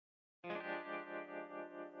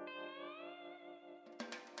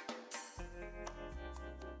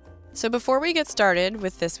So before we get started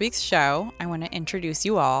with this week's show, I want to introduce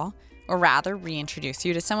you all, or rather reintroduce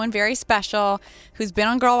you to someone very special who's been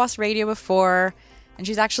on Girl Boss Radio before, and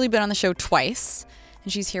she's actually been on the show twice.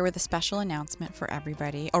 And she's here with a special announcement for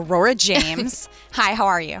everybody. Aurora James. Hi, how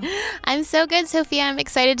are you? I'm so good, Sophia. I'm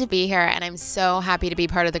excited to be here, and I'm so happy to be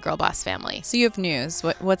part of the Girl Boss family. So you have news.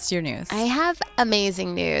 What's your news? I have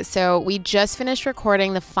amazing news. So we just finished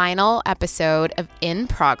recording the final episode of In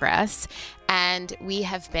Progress, and we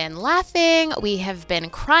have been laughing. We have been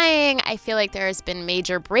crying. I feel like there has been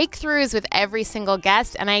major breakthroughs with every single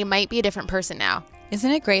guest, and I might be a different person now.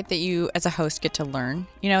 Isn't it great that you, as a host, get to learn?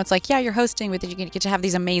 You know, it's like, yeah, you're hosting, but you get to have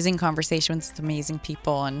these amazing conversations with amazing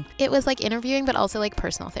people. And it was like interviewing, but also like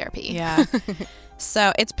personal therapy. Yeah.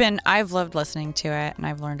 So I've loved listening to it, and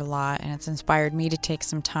I've learned a lot, and it's inspired me to take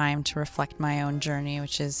some time to reflect my own journey,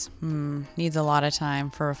 which needs a lot of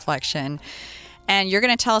time for reflection. And you're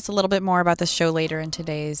going to tell us a little bit more about this show later in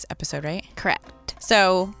today's episode, right? Correct.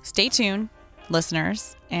 So stay tuned,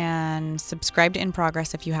 listeners, and subscribe to In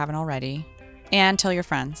Progress if you haven't already. And tell your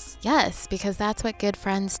friends. Yes, because that's what good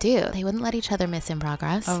friends do. They wouldn't let each other miss In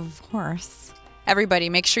Progress. Of course. Everybody,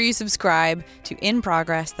 make sure you subscribe to In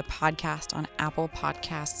Progress, the podcast on Apple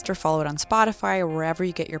Podcasts, or follow it on Spotify or wherever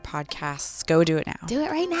you get your podcasts. Go do it now. Do it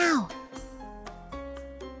right now.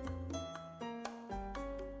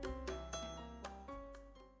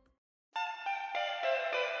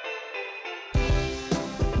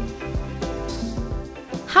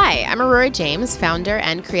 Hi, I'm Aurora James, founder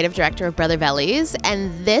and creative director of Brother Vellies,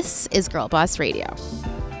 and this is Girl Boss Radio.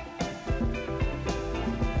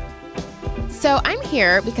 So I'm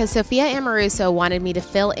here because Sophia Amoruso wanted me to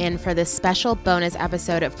fill in for this special bonus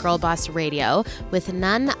episode of Girl Boss Radio with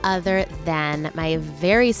none other than my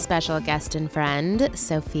very special guest and friend,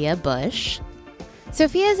 Sophia Bush.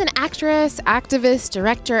 Sophia is an actress, activist,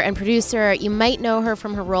 director, and producer. You might know her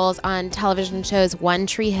from her roles on television shows One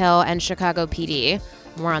Tree Hill and Chicago PD.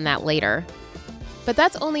 More on that later. But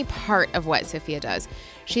that's only part of what Sophia does.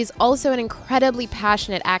 She's also an incredibly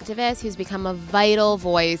passionate activist who's become a vital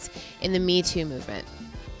voice in the Me Too movement.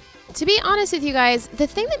 To be honest with you guys, the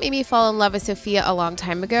thing that made me fall in love with Sophia a long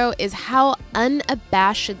time ago is how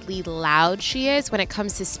unabashedly loud she is when it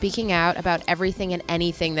comes to speaking out about everything and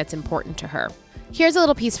anything that's important to her. Here's a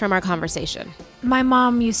little piece from our conversation. My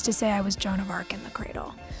mom used to say I was Joan of Arc in the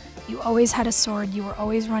cradle. You always had a sword. You were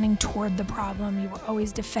always running toward the problem. You were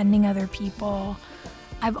always defending other people.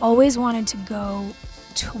 I've always wanted to go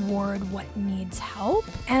toward what needs help,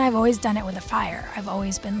 and I've always done it with a fire. I've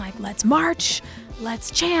always been like, let's march,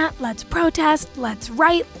 let's chant, let's protest, let's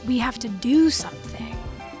write. We have to do something.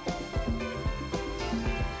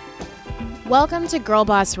 Welcome to Girl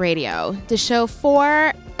Boss Radio, the show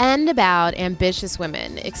for and about ambitious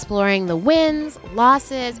women, exploring the wins,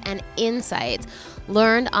 losses, and insights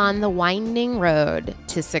learned on the winding road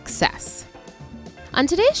to success. On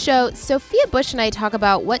today's show, Sophia Bush and I talk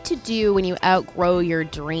about what to do when you outgrow your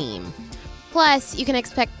dream. Plus, you can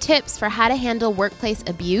expect tips for how to handle workplace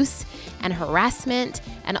abuse and harassment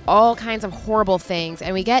and all kinds of horrible things,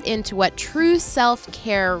 and we get into what true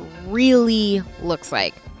self-care really looks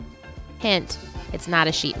like. Hint, it's not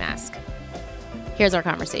a sheet mask. Here's our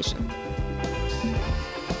conversation.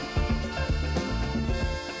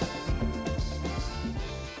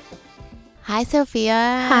 Hi, Sophia.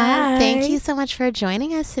 Hi. Thank you so much for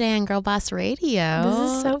joining us today on Girl Boss Radio.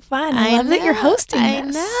 This is so fun. I love that you're hosting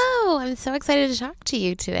this. I know. I'm so excited to talk to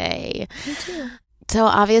you today. Me too. So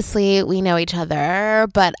obviously we know each other,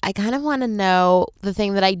 but I kind of want to know the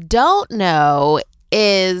thing that I don't know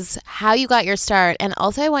is how you got your start. And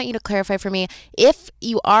also I want you to clarify for me if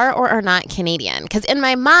you are or are not Canadian. Because in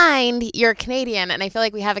my mind, you're Canadian, and I feel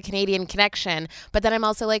like we have a Canadian connection. But then I'm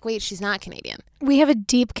also like, wait, she's not Canadian. We have a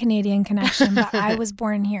deep Canadian connection, but I was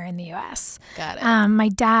born here in the U.S. Got it. My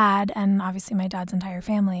dad, and obviously my dad's entire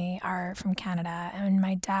family, are from Canada. And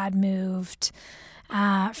my dad moved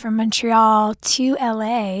from Montreal to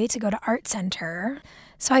L.A. to go to Art Center.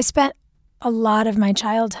 So I spent a lot of my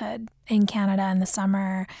childhood in Canada in the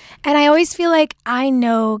summer. And I always feel like I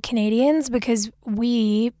know Canadians because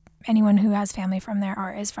anyone who has family from there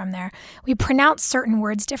or is from there, we pronounce certain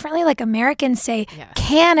words differently. Like Americans say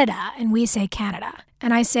Canada and we say Canada.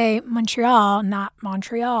 And I say Montreal, not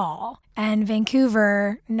Montreal. And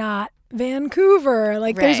Vancouver, not Vancouver.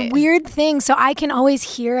 Like there's weird things. So I can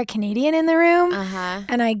always hear a Canadian in the room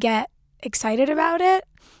and I get excited about it.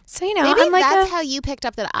 So, you know, maybe I'm like that's how you picked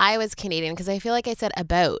up that I was Canadian, because I feel like I said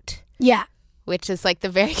about. Yeah. Which is like the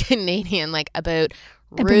very Canadian, like about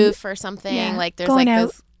roof or something. Yeah. Like there's going like out.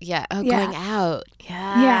 this. Yeah. Oh, going out.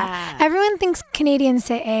 Yeah. Yeah. Everyone thinks Canadians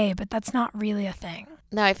say A, but that's not really a thing.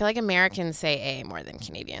 No, I feel like Americans say A more than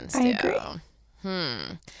Canadians do. I agree.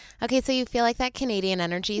 Okay, so you feel like that Canadian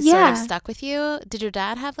energy sort Yeah. of stuck with you. Did your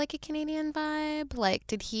dad have like a Canadian vibe? Like,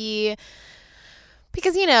 did he...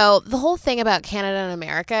 Because, you know, the whole thing about Canada and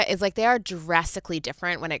America is like they are drastically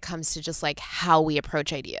different when it comes to just like how we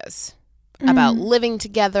approach ideas about living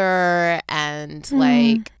together and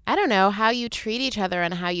like, I don't know, how you treat each other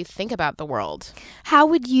and how you think about the world. How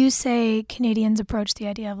would you say Canadians approach the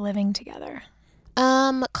idea of living together?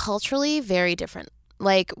 Culturally, very different.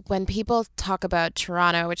 Like when people talk about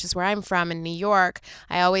Toronto, which is where I'm from, in New York,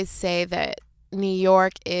 I always say that New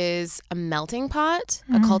York is a melting pot,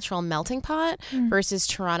 a cultural melting pot, versus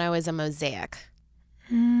Toronto is a mosaic.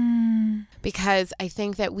 Because I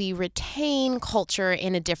think that we retain culture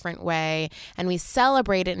in a different way and we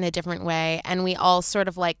celebrate it in a different way and we all sort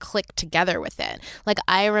of like click together with it. Like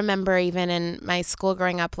I remember even in my school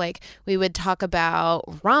growing up, like we would talk about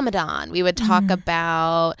Ramadan, we would talk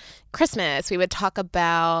about Christmas, we would talk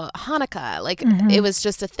about Hanukkah. Like it was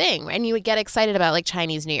just a thing. And you would get excited about like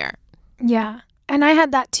Chinese New Year. Yeah. And I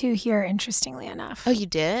had that too here, interestingly enough. Oh, you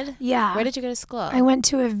did? Yeah. Where did you go to school? I went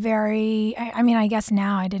to a very, I mean, I guess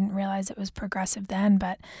now I didn't realize it was progressive then,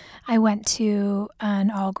 but I went to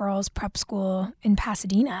an all-girls prep school in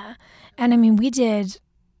Pasadena. And I mean, we did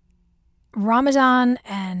Ramadan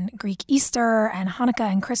and Greek Easter and Hanukkah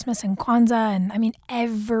and Christmas and Kwanzaa and I mean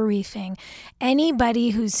everything.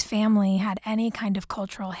 Anybody whose family had any kind of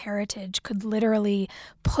cultural heritage could literally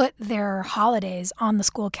put their holidays on the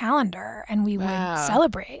school calendar and we would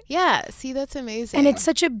celebrate. Yeah, see, that's amazing. And it's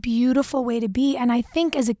such a beautiful way to be. And I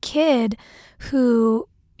think as a kid who,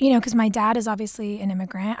 you know, because my dad is obviously an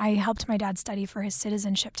immigrant. I helped my dad study for his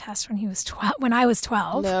citizenship test when he was 12. When I was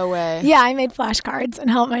 12. No way. Yeah, I made flashcards and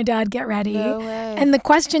helped my dad get ready. No way. And the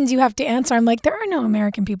questions you have to answer, I'm like, there are no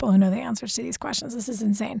American people who know the answers to these questions. This is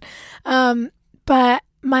insane. But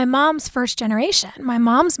my mom's first generation, my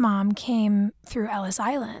mom's mom came through Ellis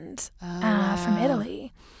Island from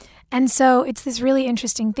Italy. And so it's this really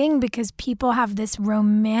interesting thing because people have this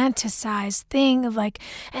romanticized thing of like,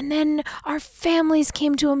 and then our families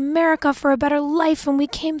came to America for a better life and we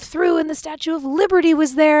came through and the Statue of Liberty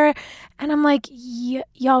was there. And I'm like,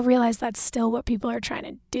 y'all realize that's still what people are trying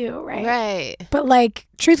to do, right? Right. But like,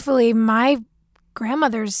 truthfully, my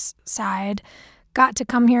grandmother's side got to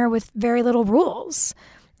come here with very little rules.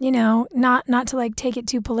 You know, not to like take it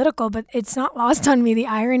too political, but it's not lost on me the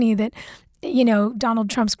irony that, you know, Donald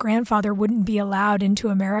Trump's grandfather wouldn't be allowed into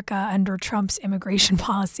America under Trump's immigration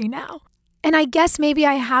policy now. And I guess maybe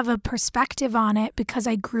I have a perspective on it because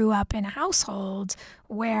I grew up in a household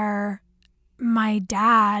where my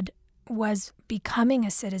dad was becoming a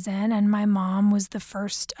citizen and my mom was the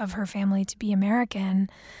first of her family to be American.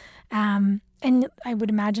 And I would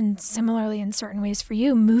imagine similarly in certain ways for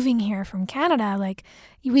you, moving here from Canada, like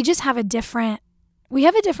we just have a different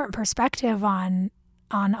perspective on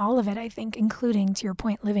all of it, I think, including, to your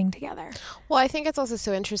point, living together. Well, I think it's also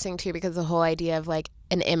so interesting, too, because the whole idea of, like,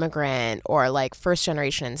 an immigrant or, like, first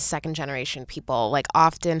generation and second generation people, like,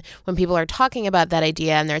 often when people are talking about that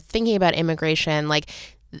idea and they're thinking about immigration, like,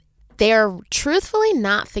 they're truthfully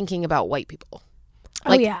not thinking about white people.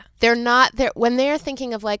 Like, they're not there when they're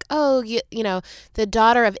thinking of, like, oh, you know, the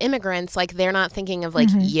daughter of immigrants, like, they're not thinking of, like,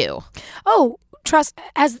 you. Oh, trust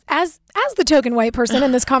as the token white person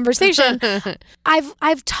in this conversation,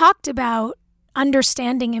 I've talked about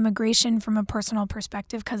understanding immigration from a personal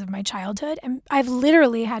perspective because of my childhood, and I've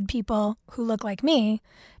literally had people who look like me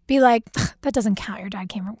be like, "That doesn't count. Your dad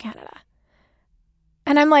came from Canada,"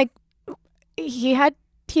 and I'm like, he had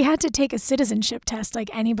to take a citizenship test like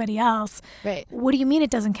anybody else. Right. What do you mean it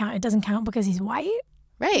doesn't count? It doesn't count because he's white?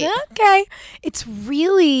 Right. Okay. It's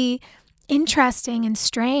really interesting and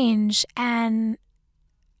strange. And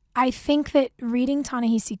I think that reading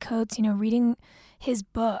Ta-Nehisi Coates, you know, reading his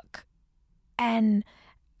book and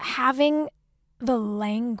having the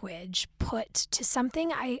language put to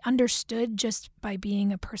something I understood just by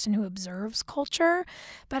being a person who observes culture,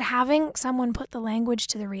 but having someone put the language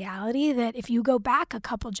to the reality that if you go back a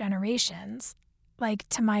couple generations, like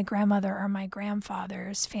to my grandmother or my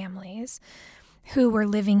grandfather's families who were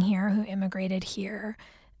living here, who immigrated here,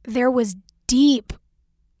 there was deep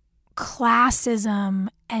classism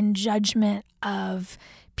and judgment of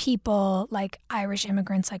people like Irish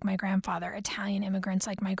immigrants like my grandfather, Italian immigrants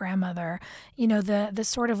like my grandmother. You know, the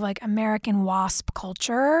sort of like American WASP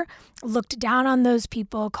culture looked down on those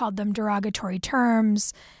people, called them derogatory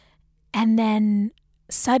terms, and then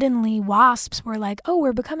suddenly WASPs were like, oh,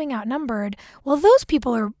 we're becoming outnumbered. Well, those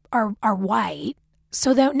people are white.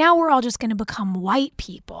 So that now we're all just going to become white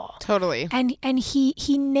people. Totally. And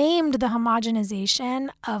he named the homogenization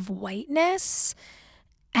of whiteness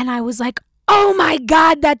And I was like, oh my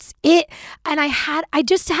God, that's it. And I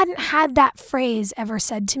just hadn't had that phrase ever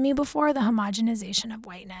said to me before, the homogenization of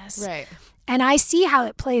whiteness. Right. And I see how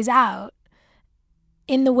it plays out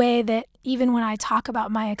in the way that even when I talk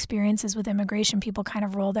about my experiences with immigration, people kind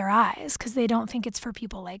of roll their eyes because they don't think it's for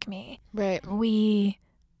people like me. Right. We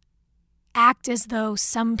act as though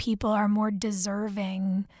some people are more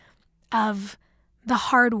deserving of the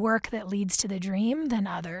hard work that leads to the dream than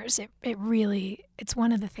others. It's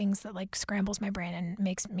one of the things that like scrambles my brain and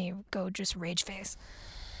makes me go just rage face.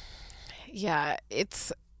 Yeah,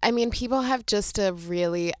 people have just I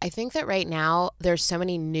think that right now there's so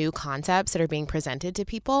many new concepts that are being presented to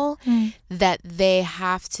people that they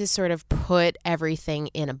have to sort of put everything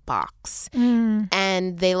in a box.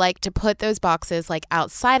 And they like to put those boxes like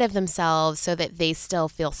outside of themselves so that they still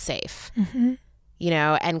feel safe,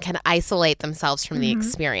 and can isolate themselves from the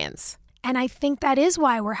experience. And I think that is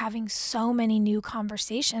why we're having so many new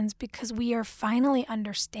conversations, because we are finally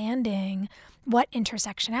understanding what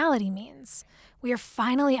intersectionality means. We are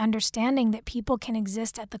finally understanding that people can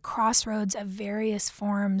exist at the crossroads of various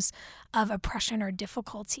forms of oppression or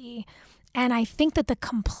difficulty. And I think that the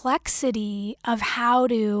complexity of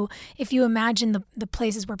if you imagine the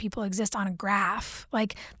places where people exist on a graph,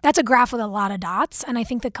 like that's a graph with a lot of dots. And I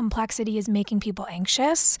think the complexity is making people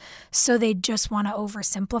anxious. So they just want to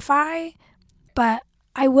oversimplify. But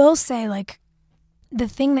I will say, like, the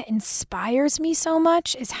thing that inspires me so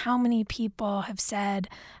much is how many people have said,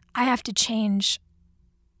 I have to change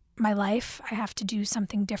my life. I have to do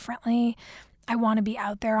something differently. I want to be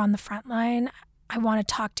out there on the front line. I want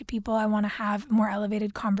to talk to people. I want to have more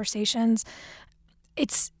elevated conversations.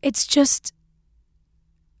 It's just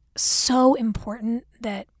so important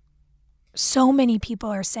that so many people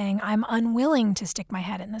are saying, I'm unwilling to stick my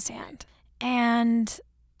head in the sand. And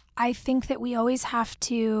I think that we always have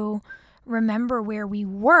to remember where we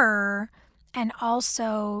were and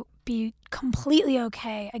also be completely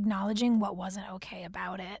okay acknowledging what wasn't okay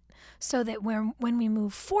about it, so that when we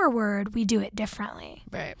move forward, we do it differently.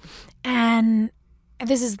 Right. And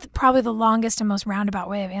this is probably the longest and most roundabout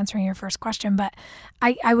way of answering your first question, but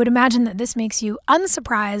I would imagine that this makes you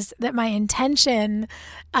unsurprised that my intention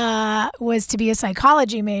was to be a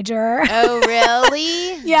psychology major. Oh,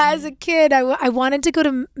 really? Yeah, as a kid, I wanted to go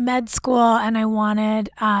to med school, and I wanted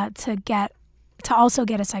to also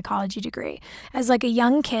get a psychology degree. As like a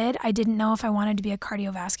young kid, I didn't know if I wanted to be a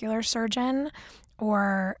cardiovascular surgeon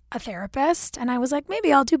or a therapist. And I was like,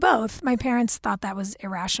 maybe I'll do both. My parents thought that was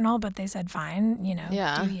irrational, but they said, fine,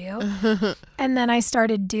 do you. And then I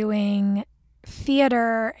started doing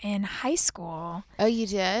theater in high school. Oh, you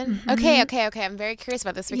did? Mm-hmm. Okay. I'm very curious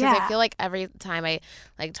about this because Yeah. I feel like every time I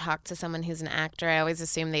like talk to someone who's an actor, I always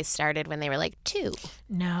assume they started when they were like 2.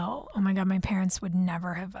 No. Oh my God, my parents would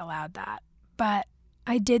never have allowed that. But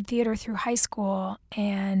I did theater through high school,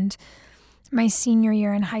 and my senior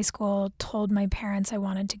year in high school told my parents I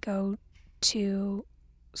wanted to go to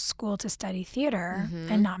school to study theater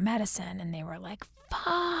and not medicine. And they were like,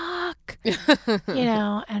 fuck,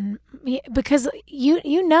 and because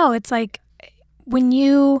it's like when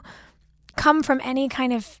you come from any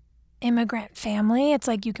kind of immigrant family, it's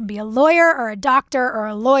like you can be a lawyer or a doctor or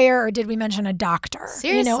a lawyer, or did we mention a doctor?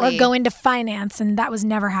 Seriously. Or go into finance, and that was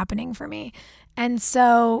never happening for me. And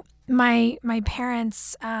so my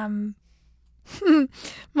parents, my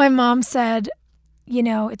mom said,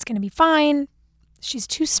 it's going to be fine. She's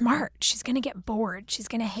too smart. She's going to get bored. She's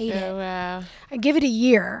going to hate it. Wow. I give it a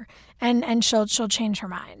year and she'll change her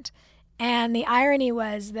mind. And the irony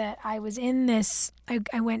was that I was in this,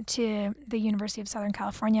 I went to the University of Southern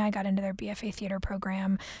California. I got into their BFA theater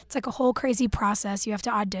program. It's like a whole crazy process. You have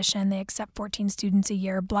to audition. They accept 14 students a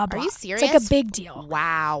year, blah, blah. Are you serious? It's like a big deal.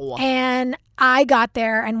 Wow. And I got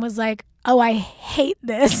there and was like, oh, I hate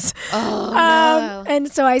this. Oh, no.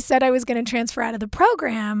 And so I said I was going to transfer out of the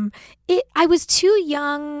program. I was too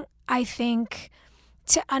young, I think,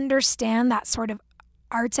 to understand that sort of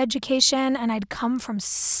arts education, and I'd come from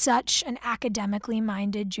such an academically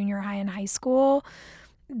minded junior high and high school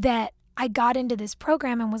that I got into this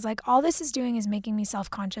program and was like, all this is doing is making me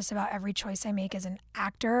self-conscious about every choice I make as an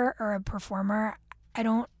actor or a performer. I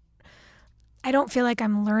don't feel like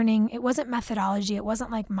I'm learning. It wasn't methodology. It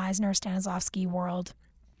wasn't like Meisner, Stanislavski world.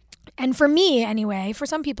 And for me, anyway, for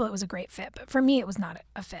some people it was a great fit, but for me it was not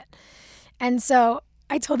a fit. And so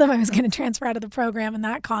I told them I was going to transfer out of the program, and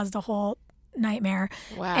that caused a whole nightmare.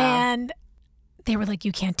 Wow. And they were like,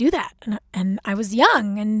 you can't do that. And I was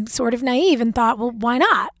young and sort of naive and thought, well, why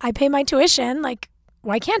not? I pay my tuition. Like,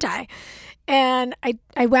 why can't I? And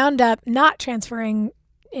I wound up not transferring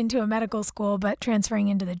into a medical school, but transferring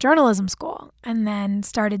into the journalism school, and then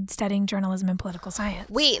started studying journalism and political science.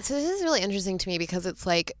 Wait, so this is really interesting to me because it's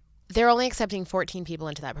like they're only accepting 14 people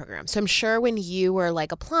into that program. So I'm sure when you were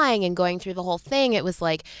like applying and going through the whole thing, it was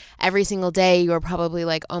like every single day you were probably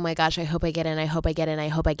like, oh my gosh, I hope I get in, I hope I get in, I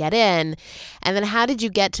hope I get in. And then how did you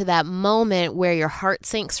get to that moment where your heart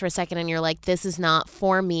sinks for a second and you're like, this is not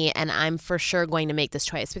for me and I'm for sure going to make this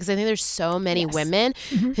choice? Because I think there's so many women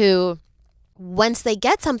who, once they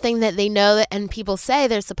get something that they know that, and people say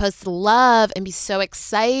they're supposed to love and be so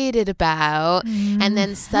excited about, and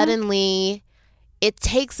then suddenly it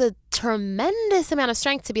takes a tremendous amount of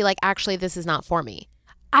strength to be like, actually, this is not for me.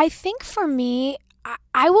 I think for me,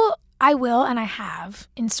 I will, and I have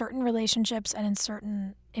in certain relationships and in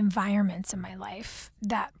certain environments in my life.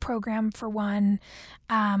 That program for one,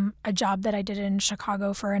 a job that I did in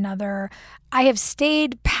Chicago for another. I have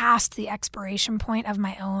stayed past the expiration point of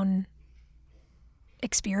my own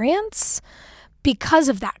experience because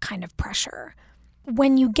of that kind of pressure.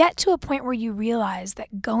 When you get to a point where you realize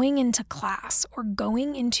that going into class or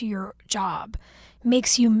going into your job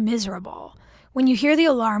makes you miserable, when you hear the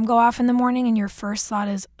alarm go off in the morning and your first thought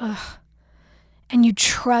is, ugh, and you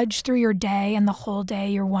trudge through your day and the whole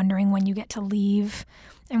day you're wondering when you get to leave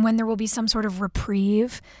and when there will be some sort of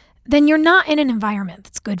reprieve, then you're not in an environment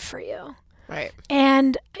that's good for you. Right.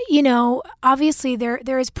 And, you know, obviously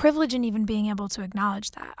there is privilege in even being able to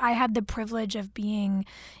acknowledge that. I had the privilege of being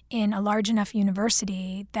in a large enough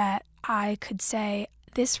university that I could say,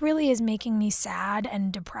 this really is making me sad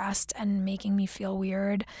and depressed and making me feel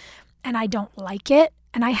weird, and I don't like it.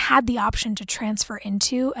 And I had the option to transfer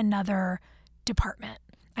into another department.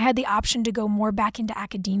 I had the option to go more back into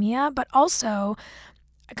academia, but also,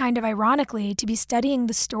 kind of ironically, to be studying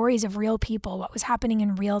the stories of real people, what was happening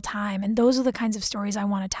in real time. And those are the kinds of stories I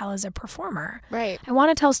want to tell as a performer. Right. I want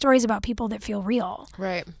to tell stories about people that feel real.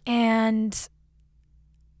 Right. And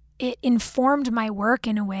it informed my work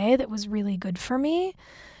in a way that was really good for me.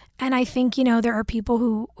 And I think, you know, there are people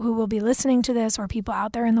who will be listening to this, or people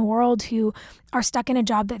out there in the world who are stuck in a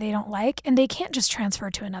job that they don't like, and they can't just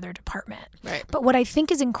transfer to another department. Right. But what I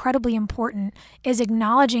think is incredibly important is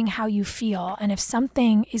acknowledging how you feel. And if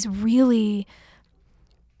something is really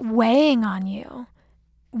weighing on you,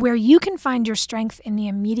 where you can find your strength in the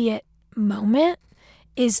immediate moment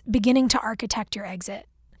is beginning to architect your exit.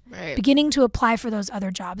 Right. Beginning to apply for those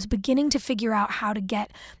other jobs, beginning to figure out how to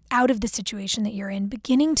get out of the situation that you're in,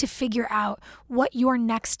 beginning to figure out what your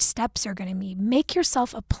next steps are going to be. Make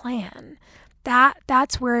yourself a plan.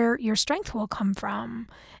 That's where your strength will come from.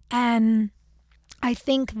 And I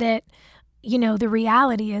think that, you know, the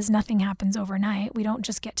reality is nothing happens overnight. We don't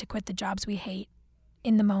just get to quit the jobs we hate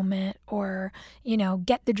in the moment or, you know,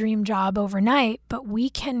 get the dream job overnight, but we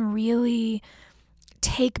can really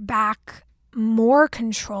take back more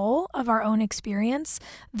control of our own experience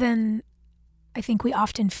than I think we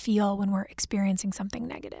often feel when we're experiencing something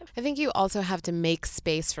negative. I think you also have to make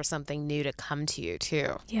space for something new to come to you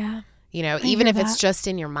too. Yeah. You know, I even hear if it's that. just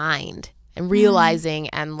in your mind and realizing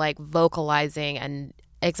and like vocalizing and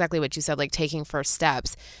exactly what you said, like taking first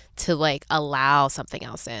steps to like allow something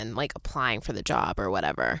else in, like applying for the job or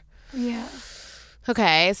whatever. Yeah.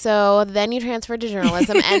 Okay, so then you transferred to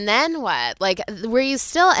journalism, and then what? Like, were you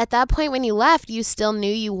still, at that point when you left, you still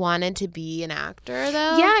knew you wanted to be an actor,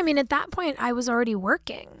 though? Yeah, I mean, at that point, I was already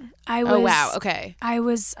working. Oh, wow, okay. I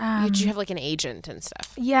was... Did you have, like, an agent and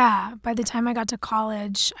stuff? Yeah, by the time I got to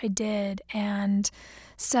college, I did. And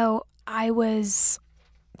so I was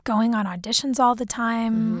going on auditions all the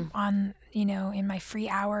time, on, you know, in my free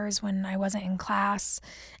hours when I wasn't in class.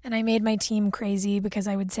 And I made my team crazy because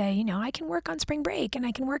I would say, you know, I can work on spring break and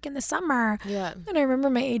I can work in the summer. Yeah. And I remember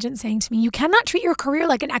my agent saying to me, you cannot treat your career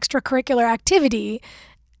like an extracurricular activity.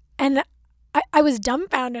 And I was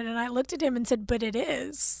dumbfounded, and I looked at him and said, but it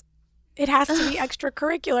is. It has to be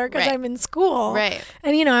extracurricular because Right. I'm in school. Right.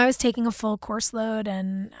 And, you know, I was taking a full course load,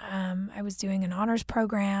 and I was doing an honors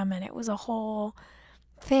program, and it was a whole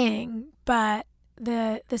thing. But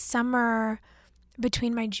the summer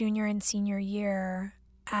between my junior and senior year,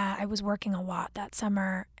 I was working a lot that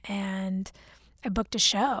summer, and I booked a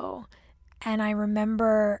show. And I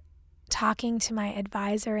remember talking to my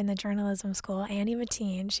advisor in the journalism school, Annie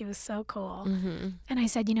Mateen. She was so cool. Mm-hmm. And I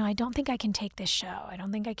said, you know, I don't think I can take this show. I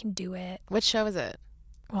don't think I can do it. What show is it?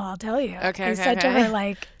 Well, I'll tell you. Okay, I said to her,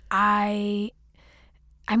 like,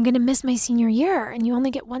 I'm going to miss my senior year, and you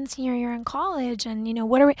only get one senior year in college, and, you know,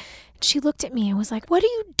 what are we... She looked at me and was like, what are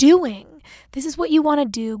you doing? This is what you want to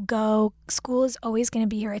do. Go. School is always going to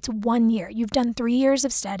be here. It's 1 year. You've done 3 years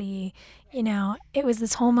of study. You know, it was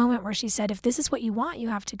this whole moment where she said, if this is what you want, you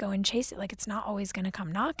have to go and chase it. Like, it's not always going to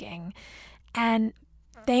come knocking. And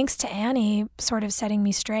thanks to Annie sort of setting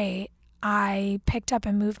me straight, I picked up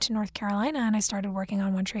and moved to North Carolina, and I started working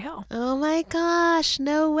on One Tree Hill. Oh my gosh,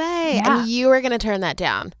 no way. Yeah. And you were going to turn that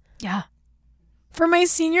down. Yeah. For my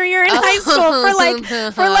senior year in high school,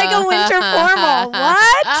 for like a winter formal.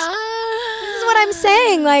 What? This is what I'm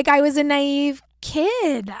saying. Like, I was a naive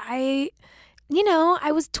kid. I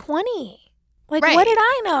was 20. Like, Right. what did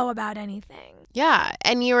I know about anything? Yeah.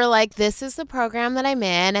 And you were like, this is the program that I'm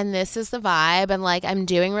in and this is the vibe. And like, I'm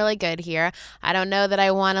doing really good here. I don't know that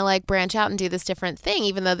I want to like branch out and do this different thing,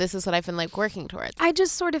 even though this is what I've been like working towards. I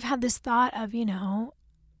just sort of had this thought of,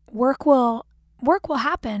 work will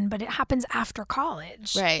happen, but it happens after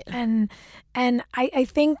college. Right. And I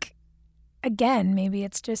think, again, maybe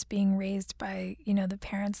it's just being raised by, the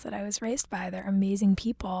parents that I was raised by. They're amazing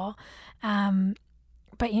people.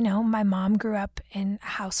 But, my mom grew up in a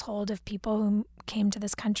household of people who came to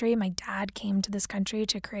this country. My dad came to this country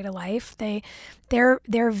to create a life. They're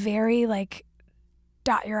very like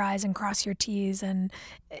dot your I's and cross your T's, and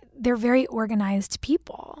they're very organized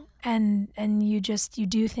people. And you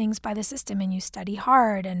do things by the system, and you study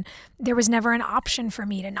hard. And there was never an option for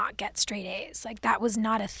me to not get straight A's. Like, that was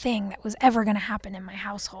not a thing that was ever going to happen in my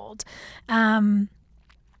household. And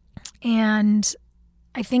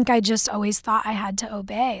I think I just always thought I had to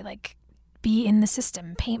obey, like be in the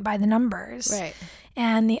system, paint by the numbers. Right.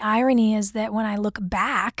 And the irony is that when I look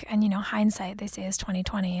back, and hindsight, they say, is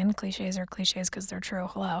 20/20, and cliches are cliches because they're true.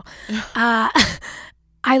 Hello.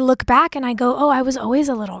 I look back and I go, oh, I was always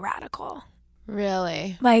a little radical.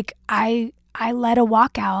 Really? Like I led a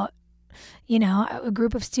walkout, a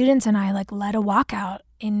group of students and I like led a walkout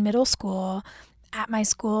in middle school at my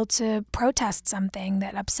school to protest something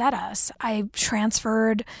that upset us. I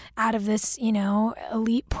transferred out of this,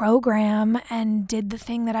 elite program and did the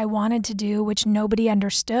thing that I wanted to do, which nobody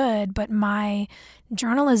understood, but my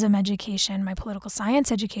journalism education, my political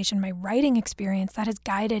science education, my writing experience, that has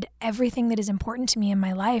guided everything that is important to me in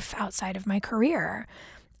my life outside of my career.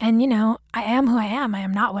 And, I am who I am. I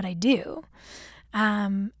am not what I do.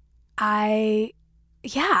 I've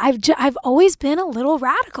always been a little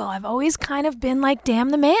radical. I've always kind of been like, damn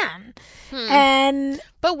the man.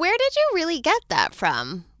 But where did you really get that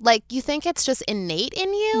from? Like, you think it's just innate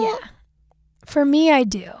in you? Yeah. For me, I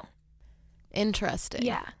do. Interesting.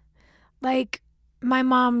 Yeah. Like, my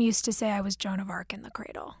mom used to say I was Joan of Arc in the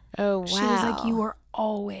cradle. Oh, wow. She was like, you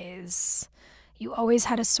always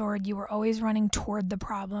had a sword. You were always running toward the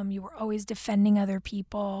problem. You were always defending other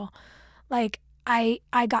people. Like, I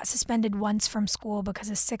got suspended once from school because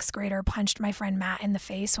a 6th grader punched my friend Matt in the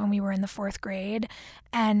face when we were in the 4th grade.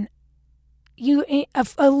 And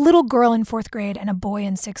a little girl in 4th grade and a boy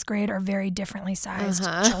in 6th grade are very differently sized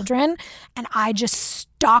children. And I just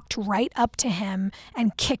stalked right up to him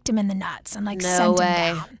and kicked him in the nuts and sent him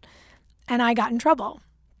down. And I got in trouble.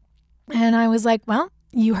 And I was like, well,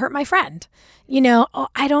 you hurt my friend.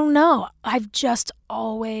 I don't know. I've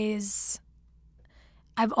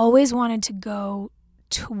always wanted to go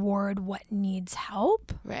toward what needs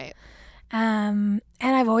help. Right. And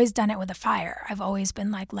I've always done it with a fire. I've always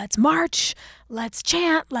been like, let's march, let's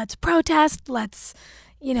chant, let's protest, let's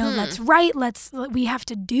write, we have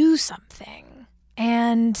to do something.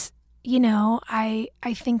 And, I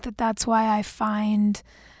think that that's why I find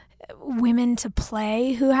women to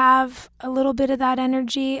play who have a little bit of that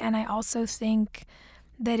energy. And I also think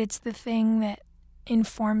that it's the thing that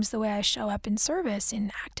informs the way I show up in service,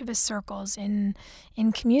 in activist circles, in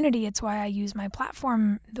community. It's why I use my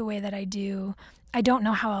platform the way that I do. I don't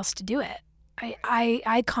know how else to do it.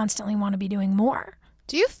 I constantly want to be doing more.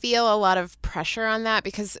 Do you feel a lot of pressure on that?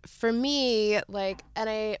 Because for me,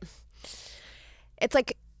 it's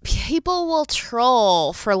like people will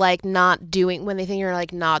troll for not doing, when they think you're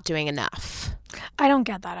not doing enough. I don't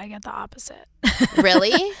get that. I get the opposite.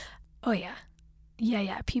 Really? Oh, yeah.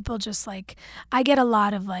 Yeah. People just I get a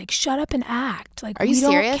lot of shut up and act. Are you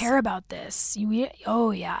serious? We don't care about this.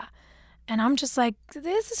 Oh, yeah. And I'm just like,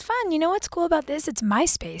 this is fun. You know what's cool about this? It's my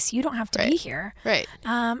space. You don't have to be here. Right.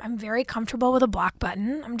 I'm very comfortable with a block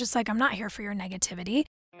button. I'm just I'm not here for your negativity.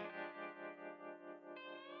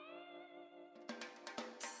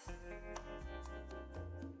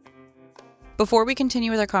 Before we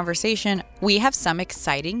continue with our conversation, we have some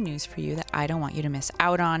exciting news for you that I don't want you to miss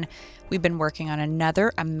out on. We've been working on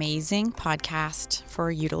another amazing podcast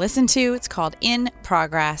for you to listen to. It's called In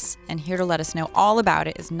Progress, and here to let us know all about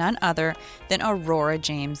it is none other than Aurora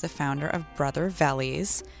James, the founder of Brother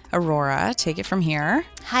Vellies. Aurora, take it from here.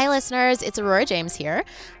 Hi, listeners. It's Aurora James here.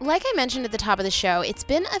 Like I mentioned at the top of the show, it's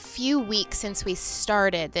been a few weeks since we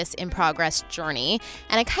started this In Progress journey,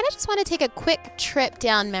 and I kind of just want to take a quick trip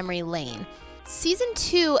down memory lane. Season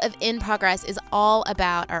 2 of In Progress is all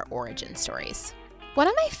about our origin stories. One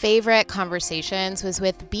of my favorite conversations was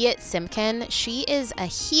with Beat Simkin. She is a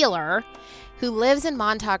healer who lives in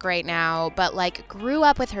Montauk right now, but like grew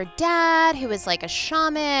up with her dad, who was like a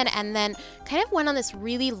shaman, and then kind of went on this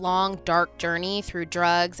really long, dark journey through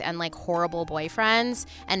drugs and like horrible boyfriends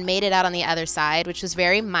and made it out on the other side, which was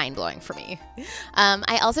very mind-blowing for me.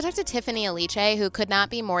 I also talked to Tiffany Aliche, who could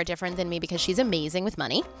not be more different than me because she's amazing with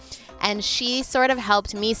money. And she sort of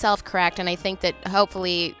helped me self-correct, and I think that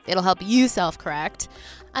hopefully it'll help you self-correct.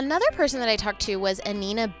 Another person that I talked to was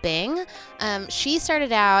Anina Bing. She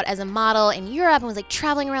started out as a model in Europe and was like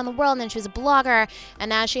traveling around the world, and then she was a blogger, and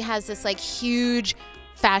now she has this like huge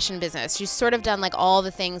fashion business. She's sort of done like all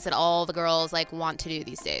the things that all the girls like want to do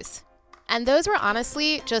these days. And those were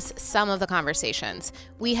honestly just some of the conversations.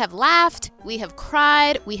 We have laughed, we have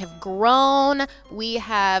cried, we have grown, we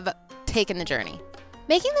have taken the journey.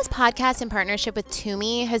 Making this podcast in partnership with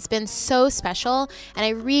Tumi has been so special, and I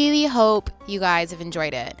really hope you guys have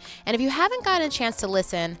enjoyed it. And if you haven't gotten a chance to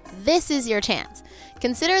listen, this is your chance.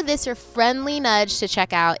 Consider this your friendly nudge to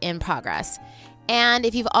check out In Progress. And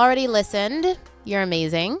if you've already listened, you're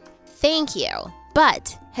amazing. Thank you.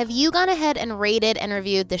 But have you gone ahead and rated and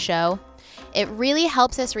reviewed the show? It really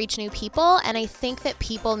helps us reach new people, and I think that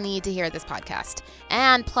people need to hear this podcast.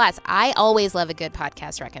 And plus, I always love a good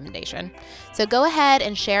podcast recommendation. So go ahead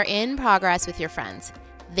and share In Progress with your friends.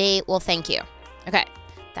 They will thank you. Okay,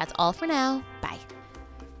 that's all for now. Bye.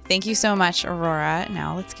 Thank you so much, Aurora.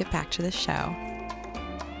 Now let's get back to the show.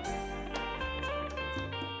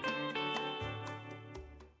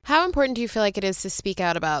 How important do you feel like it is to speak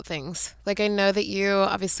out about things? Like, I know that you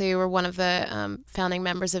obviously were one of the founding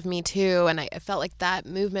members of Me Too, and I felt like that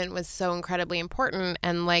movement was so incredibly important.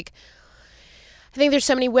 And like, I think there's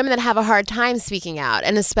so many women that have a hard time speaking out,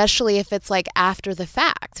 and especially if it's like after the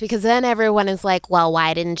fact, because then everyone is like, well,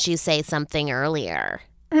 why didn't you say something earlier?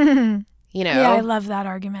 You know? Yeah, I love that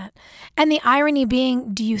argument. And the irony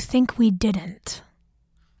being, do you think we didn't?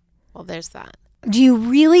 Well, there's that. Do you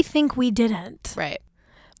really think we didn't? Right.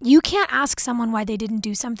 You can't ask someone why they didn't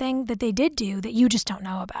do something that they did do that you just don't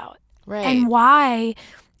know about. Right. And why,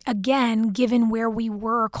 again, given where we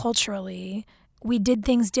were culturally, we did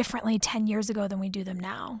things differently 10 years ago than we do them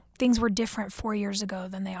now. Things were different 4 years ago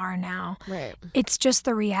than they are now. Right. It's just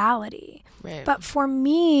the reality. Right. But for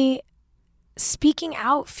me, speaking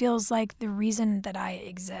out feels like the reason that I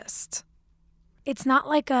exist. It's not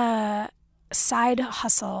like a side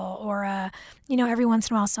hustle or every once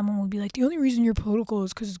in a while someone would be like, the only reason you're political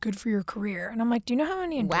is because it's good for your career. And I'm like, do you know how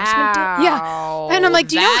many endorsement deals? Yeah. And I'm like,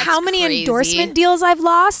 do you know how many endorsement deals I've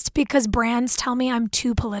lost because brands tell me I'm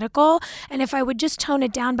too political? And if I would just tone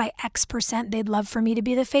it down by X%, they'd love for me to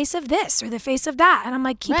be the face of this or the face of that. And I'm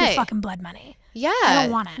like, keep your fucking blood money. Yeah. I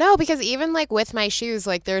don't want it. No, because even like with my shoes,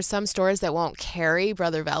 like there's some stores that won't carry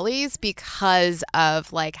Brother Vellies because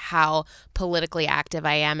of like how politically active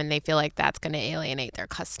I am, and they feel like that's going to alienate their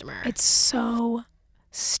customer. It's so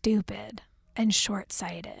stupid and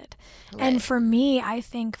short-sighted. Right. And for me, I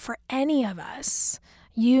think for any of us,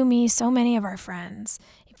 you, me, so many of our friends,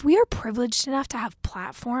 if we are privileged enough to have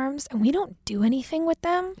platforms and we don't do anything with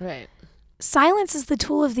them, right. Silence is the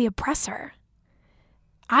tool of the oppressor.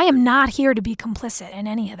 I am not here to be complicit in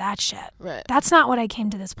any of that shit. Right. That's not what I came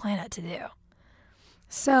to this planet to do.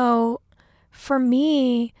 So for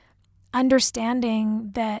me,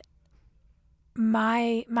 understanding that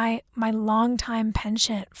my longtime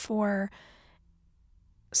penchant for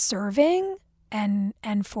serving and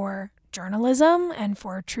for journalism and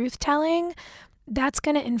for truth telling, that's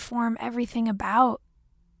going to inform everything about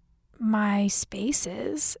my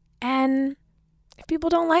spaces. And if people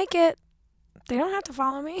don't like it, they don't have to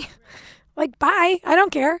follow me. Like, bye. I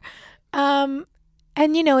don't care. And,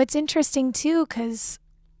 it's interesting, too, because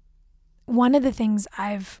one of the things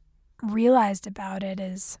I've realized about it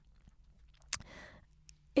is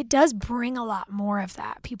it does bring a lot more of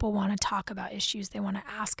that. People want to talk about issues. They want to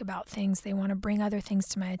ask about things. They want to bring other things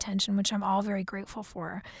to my attention, which I'm all very grateful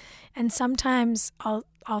for. And sometimes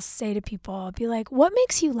I'll say to people, I'll be like, what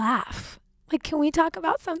makes you laugh? Like, can we talk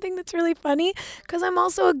about something that's really funny? Because I'm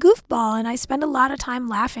also a goofball and I spend a lot of time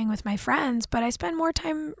laughing with my friends, but I spend more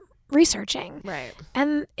time researching. Right.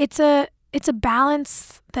 And it's a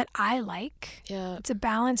balance that I like. Yeah. It's a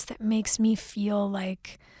balance that makes me feel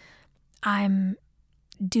like I'm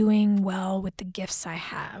doing well with the gifts I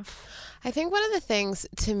have. I think one of the things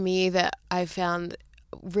to me that I found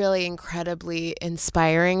really incredibly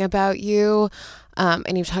inspiring about you,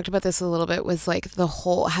 and you've talked about this a little bit, was like the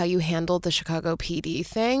whole how you handled the Chicago PD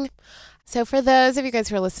thing. So for those of you guys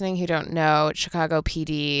who are listening who don't know, Chicago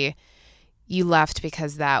PD, you left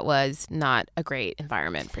because that was not a great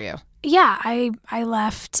environment for you. Yeah, I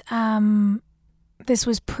left. This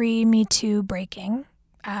was pre-Me Too breaking,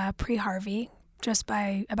 pre-Harvey, just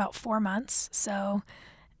by about 4 months. So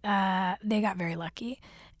they got very lucky.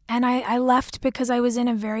 And I left because I was in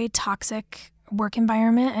a very toxic work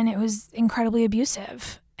environment and it was incredibly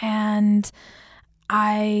abusive. And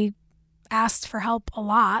I asked for help a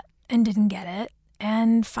lot and didn't get it.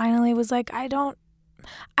 And finally was like, I don't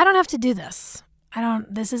have to do this.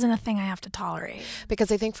 This isn't a thing I have to tolerate.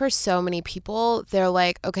 Because I think for so many people, they're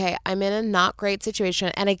like, okay, I'm in a not great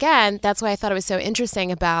situation. And again, that's why I thought it was so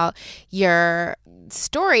interesting about your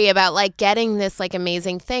story about like getting this like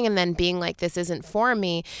amazing thing and then being like, this isn't for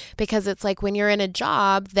me. Because it's like when you're in a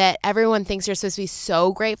job that everyone thinks you're supposed to be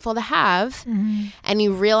so grateful to have and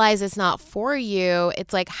you realize it's not for you,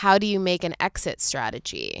 it's like, how do you make an exit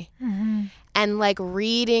strategy? And like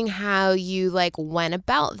reading how you like went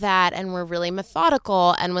about that and were really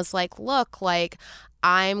methodical and was like, look, like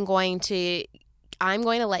I'm going to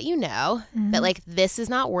let you know that like this is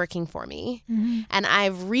not working for me. And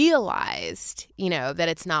I've realized, that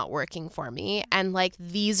it's not working for me. And like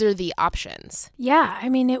these are the options. Yeah. I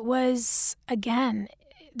mean, it was, again,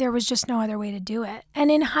 there was just no other way to do it.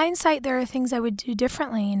 And in hindsight, there are things I would do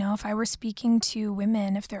differently. If I were speaking to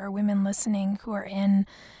women, if there are women listening who are in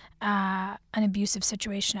an abusive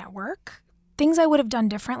situation at work, things I would have done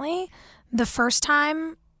differently. The first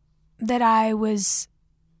time that I was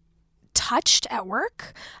touched at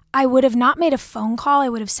work, I would have not made a phone call. I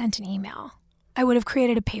would have sent an email. I would have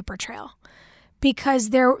created a paper trail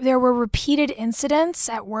because there were repeated incidents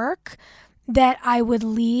at work that I would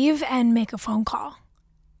leave and make a phone call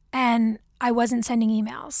and I wasn't sending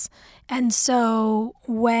emails. And so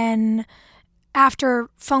after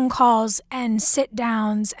phone calls and sit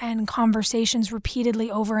downs and conversations repeatedly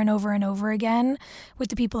over and over and over again with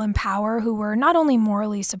the people in power who were not only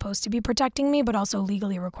morally supposed to be protecting me, but also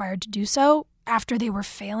legally required to do so, after they were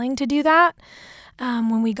failing to do that,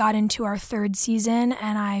 when we got into our 3rd season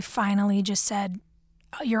and I finally just said,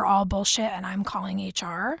 you're all bullshit and I'm calling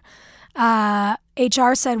HR.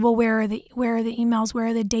 HR said, well, where are the emails? Where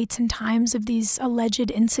are the dates and times of these alleged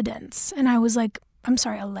incidents? And I was like, I'm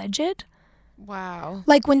sorry, alleged? Wow.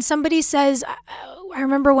 Like when somebody says, I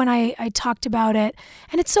remember when I talked about it,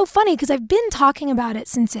 and it's so funny because I've been talking about it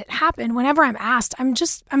since it happened. Whenever I'm asked,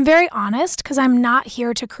 I'm very honest because I'm not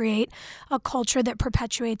here to create a culture that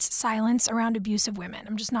perpetuates silence around abusive women.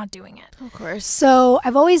 I'm just not doing it. Of course. So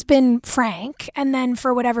I've always been frank. And then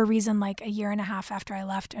for whatever reason, like a year and a half after I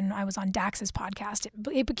left and I was on Dax's podcast,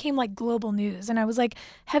 it became like global news. And I was like,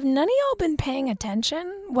 have none of y'all been paying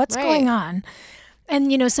attention? What's going on?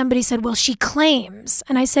 And, somebody said, well, she claims.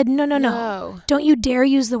 And I said, no. Don't you dare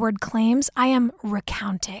use the word claims. I am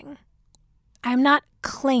recounting. I'm not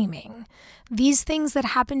claiming. These things that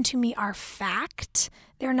happened to me are fact.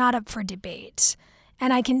 They're not up for debate.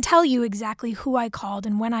 And I can tell you exactly who I called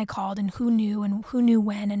and when I called and who knew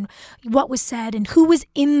when and what was said and who was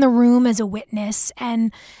in the room as a witness.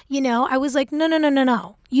 And, I was like,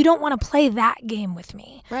 no. You don't want to play that game with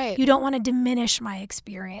me. Right. You don't want to diminish my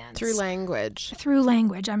experience. Through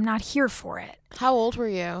language. I'm not here for it. How old were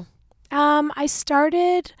you? I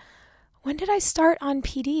started, when did I start on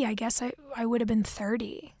PD? I guess I would have been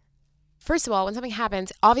 30. First of all, when something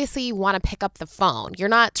happens, obviously you want to pick up the phone. You're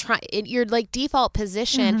not trying, your like default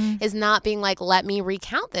position is not being like, let me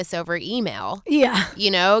recount this over email. Yeah.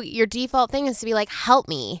 Your default thing is to be like, help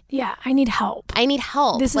me. Yeah. I need help.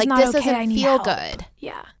 This is not okay. Doesn't feel good.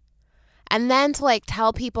 Yeah. And then to like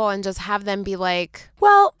tell people and just have them be like.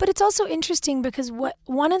 Well, but it's also interesting because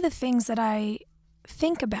one of the things that I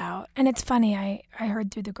think about, and it's funny, I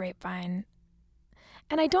heard through the grapevine,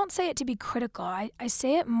 and I don't say it to be critical. I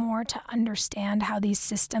say it more to understand how these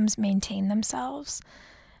systems maintain themselves.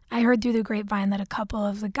 I heard through the grapevine that a couple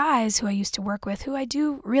of the guys who I used to work with, who I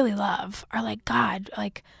do really love, are like, God,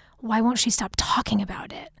 like, why won't she stop talking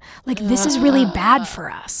about it? Like, this is really bad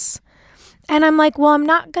for us. And I'm like, well, I'm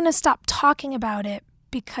not going to stop talking about it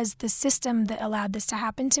because the system that allowed this to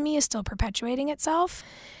happen to me is still perpetuating itself.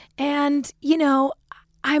 And,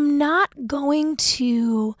 I'm not going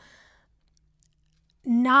to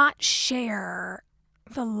not share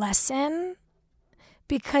the lesson,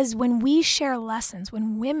 because when we share lessons,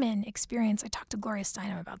 when women experience, I talked to Gloria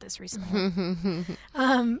Steinem about this recently,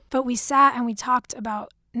 but we sat and we talked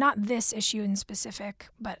about not this issue in specific,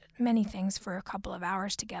 but many things for a couple of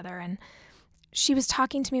hours together. And she was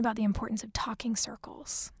talking to me about the importance of talking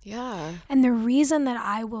circles. Yeah. And the reason that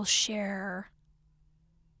I will share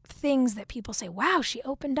things that people say, wow, she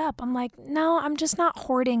opened up. I'm like, no, I'm just not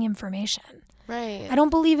hoarding information. Right. I don't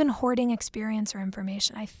believe in hoarding experience or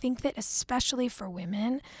information. I think that especially for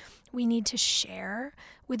women, we need to share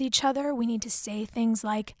with each other. We need to say things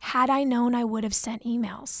like, had I known, I would have sent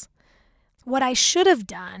emails. What I should have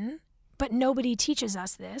done, but nobody teaches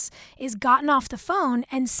us this, is gotten off the phone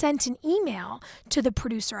and sent an email to the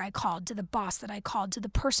producer I called, to the boss that I called, to the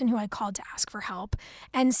person who I called to ask for help,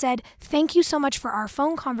 and said, thank you so much for our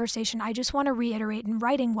phone conversation. I just want to reiterate in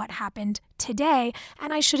writing what happened today,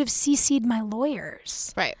 and I should have CC'd my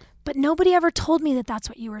lawyers. Right. But nobody ever told me that that's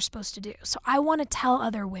what you were supposed to do. So I want to tell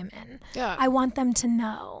other women. Yeah. I want them to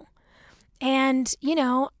know. And, you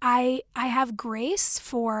know, I have grace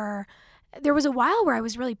for... There was a while where I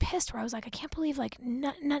was really pissed, where I was like, I can't believe, like,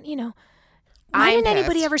 you know, why didn't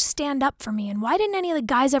anybody ever stand up for me? And why didn't any of the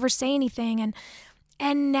guys ever say anything?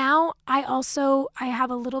 And now I have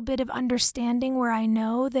a little bit of understanding where I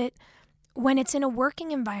know that when it's in a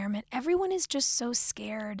working environment, everyone is just so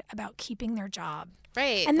scared about keeping their job.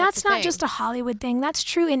 Right. And that's not just a Hollywood thing. That's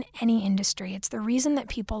true in any industry. It's the reason that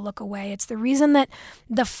people look away. It's the reason that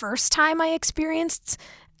the first time I experienced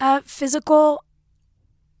a physical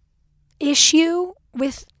issue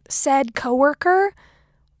with said coworker,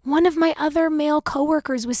 one of my other male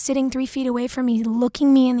coworkers was sitting 3 feet away from me,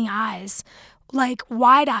 looking me in the eyes, like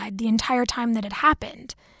wide-eyed the entire time that it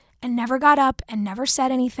happened, and never got up and never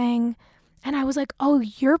said anything. And I was like, oh,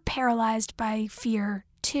 you're paralyzed by fear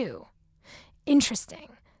too. Interesting.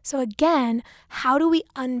 So again, how do we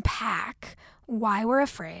unpack why we're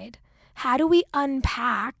afraid? How do we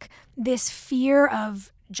unpack this fear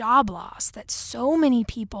of job loss that so many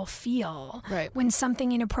people feel when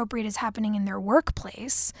something inappropriate is happening in their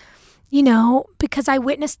workplace? You know, because I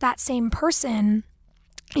witnessed that same person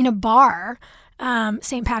in a bar.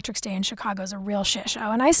 St. Patrick's Day in Chicago is a real shit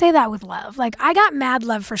show. And I say that with love. Like, I got mad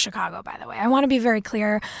love for Chicago, by the way. I want to be very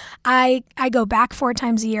clear. I go back 4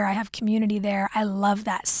 times a year. I have community there. I love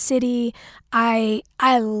that city. I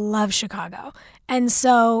love Chicago. And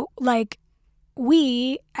so, like,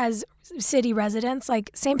 we as city residents, like,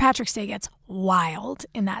 St. Patrick's Day gets wild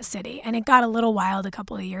in that city. And it got a little wild a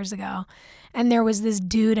couple of years ago. And there was this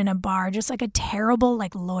dude in a bar, just like a terrible,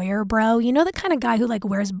 like, lawyer bro. You know, the kind of guy who, like,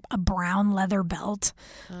 wears a brown leather belt,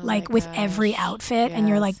 like, with every outfit. Yes. And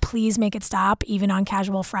you're like, please make it stop, even on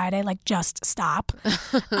Casual Friday, like, just stop.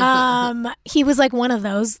 He was like one of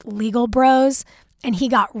those legal bros. And he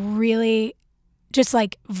got really just,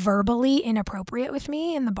 like, verbally inappropriate with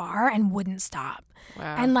me in the bar and wouldn't stop.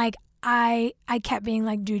 Wow. And, like, I kept being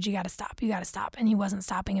like, dude, you got to stop. You got to stop. And he wasn't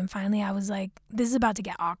stopping. And finally I was like, this is about to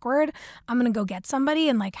get awkward. I'm going to go get somebody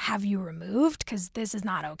and, like, have you removed, because this is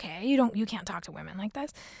not okay. You can't talk to women like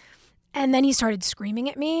this. And then he started screaming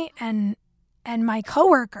at me, and my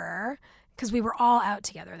coworker, because we were all out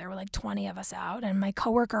together. There were like 20 of us out, and my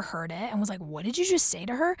coworker heard it and was like, what did you just say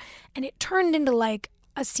to her? And it turned into like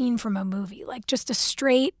a scene from a movie, like just a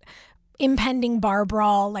straight impending bar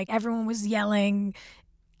brawl. Like, everyone was yelling.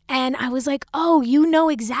 And I was like, oh, you know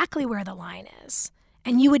exactly where the line is.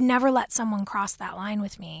 And you would never let someone cross that line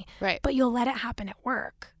with me. Right. But you'll let it happen at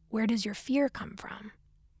work. Where does your fear come from?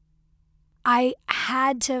 I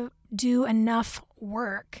had to do enough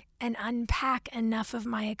work and unpack enough of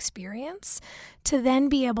my experience to then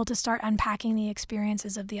be able to start unpacking the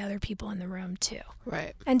experiences of the other people in the room too.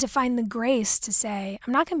 Right. And to find the grace to say,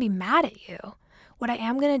 I'm not going to be mad at you. What I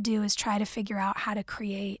am going to do is try to figure out how to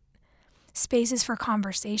create spaces for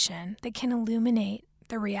conversation that can illuminate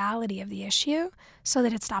the reality of the issue so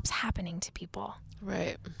that it stops happening to people.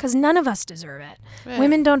 Right. Because none of us deserve it. Right.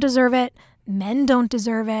 Women don't deserve it. Men don't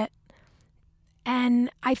deserve it. And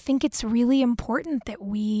I think it's really important that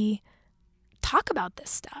we talk about this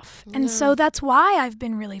stuff. And so that's why I've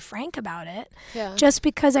been really frank about it. Yeah. Just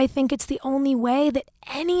because I think it's the only way that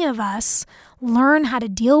any of us learn how to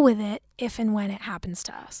deal with it if and when it happens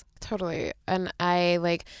to us. Totally. And I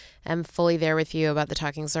am fully there with you about the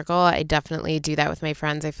talking circle. I definitely do that with my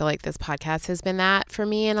friends. I feel like this podcast has been that for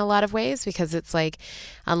me in a lot of ways, because it's like,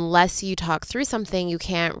 unless you talk through something, you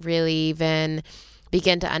can't really even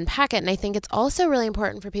begin to unpack it. And I think it's also really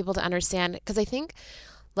important for people to understand, because I think,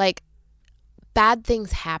 like, bad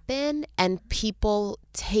things happen and people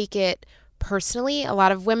take it personally. A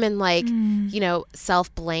lot of women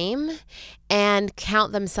self-blame and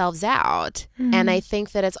count themselves out. And I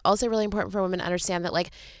think that it's also really important for women to understand that,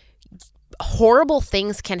 like, horrible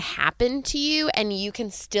things can happen to you and you can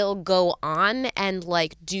still go on and,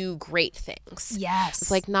 like, do great things. Yes.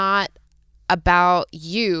 It's, like, not about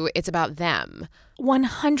you, it's about them.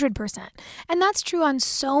 100%. And that's true on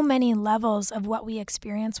so many levels of what we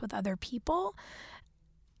experience with other people.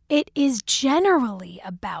 It is generally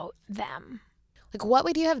about them. Like, what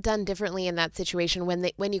would you have done differently in that situation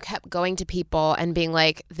when you kept going to people and being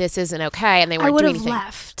like, this isn't okay, and they weren't doing anything?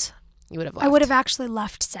 Left. You would have left. I would have actually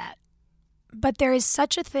left set. But there is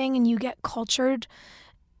such a thing, and you get cultured.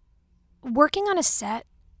 Working on a set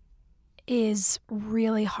is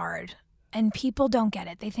really hard, and people don't get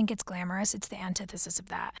it. They think it's glamorous. It's the antithesis of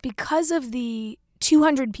that. Because of the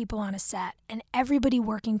 200 people on a set and everybody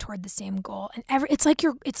working toward the same goal, and it's like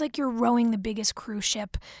you're rowing the biggest cruise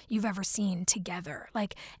ship you've ever seen together.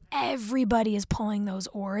 Like, everybody is pulling those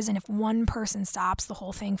oars, and if one person stops, the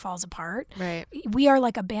whole thing falls apart. Right. We are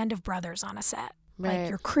like a band of brothers on a set. Right. Like,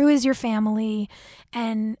 your crew is your family,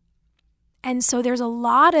 and so there's a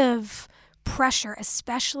lot of pressure,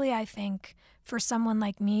 especially I think for someone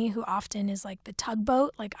like me who often is like the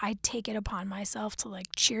tugboat. Like, I take it upon myself to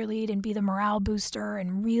like cheerlead and be the morale booster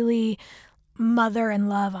and really mother and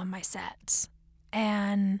love on my sets.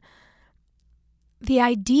 And the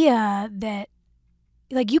idea that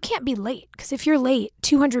like you can't be late, because if you're late,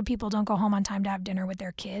 200 people don't go home on time to have dinner with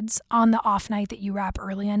their kids on the off night that you wrap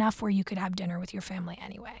early enough where you could have dinner with your family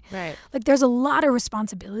anyway. Right. Like, there's a lot of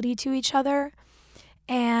responsibility to each other,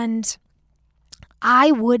 and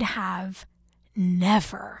I would have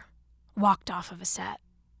never walked off of a set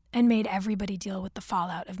and made everybody deal with the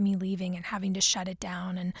fallout of me leaving and having to shut it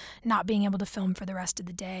down and not being able to film for the rest of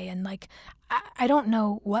the day. And like, I don't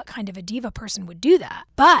know what kind of a diva person would do that.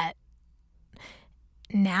 But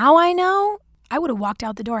now I know I would have walked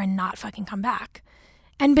out the door and not fucking come back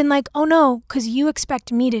and been like, oh no, because you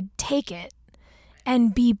expect me to take it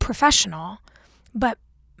and be professional, but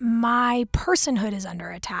my personhood is under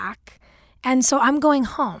attack. And so I'm going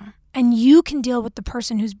home. And you can deal with the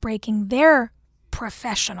person who's breaking their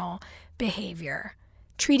professional behavior,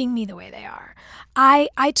 treating me the way they are.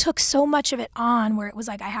 I took so much of it on where it was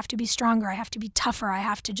like, I have to be stronger. I have to be tougher. I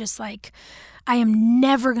have to just like, I am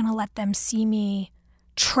never going to let them see me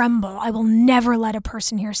tremble. I will never let a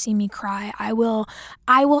person here see me cry. I will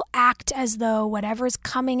act as though whatever's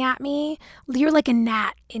coming at me, you're like a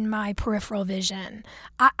gnat in my peripheral vision.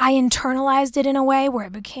 I internalized it in a way where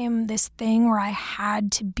it became this thing where I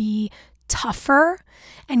had to be tougher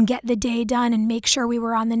and get the day done and make sure we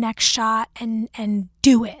were on the next shot and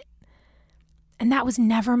do it. And that was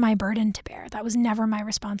never my burden to bear. That was never my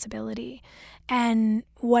responsibility. And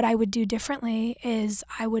what I would do differently is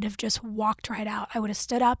I would have just walked right out. I would have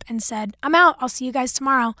stood up and said, I'm out. I'll see you guys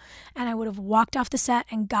tomorrow. And I would have walked off the set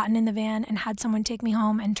and gotten in the van and had someone take me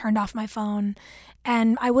home and turned off my phone.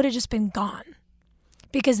 And I would have just been gone,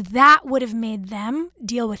 because that would have made them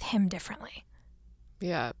deal with him differently.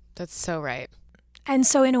 Yeah, that's so right. And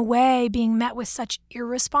so in a way, being met with such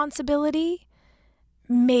irresponsibility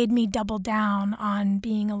made me double down on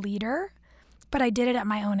being a leader, but I did it at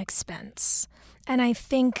my own expense. And I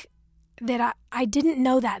think that I didn't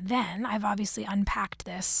know that then. I've obviously unpacked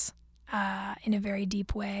this in a very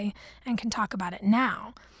deep way and can talk about it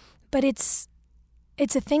now. But it's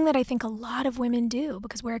a thing that I think a lot of women do,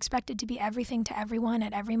 because we're expected to be everything to everyone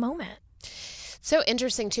at every moment. So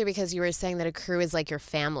interesting too, because you were saying that a crew is like your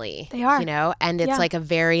family. They are. You know, and it's like a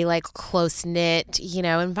very like close-knit, you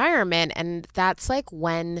know, environment. And that's like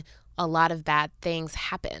when a lot of bad things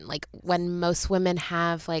happen. Like when most women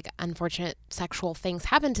have like unfortunate sexual things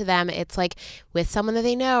happen to them, it's like with someone that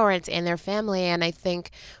they know or it's in their family. And I think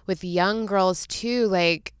with young girls too,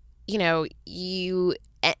 like, you know,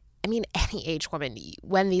 any age woman,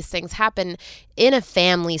 when these things happen in a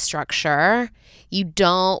family structure, you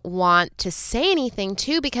don't want to say anything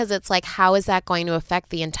too, because it's like, how is that going to affect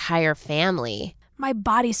the entire family? My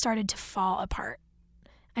body started to fall apart.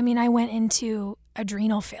 I mean, I went into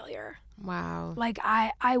adrenal failure. Wow. Like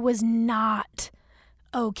I was not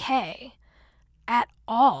okay at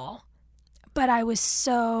all, but I was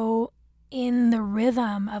so in the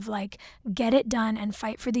rhythm of like, get it done and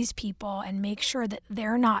fight for these people and make sure that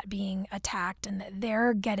they're not being attacked and that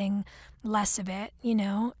they're getting less of it, you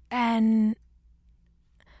know, and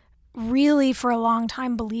really for a long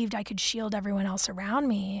time believed I could shield everyone else around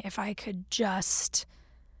me if I could just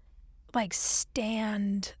like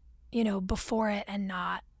stand, you know, before it and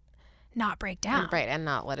not break down. Right, and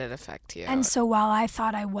not let it affect you. And so while I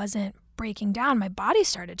thought I wasn't breaking down, my body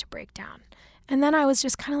started to break down. And then I was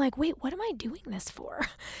just kind of like, wait, what am I doing this for?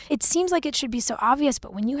 It seems like it should be so obvious,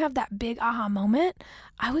 but when you have that big aha moment,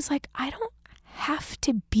 I was like, I don't have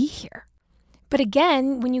to be here. But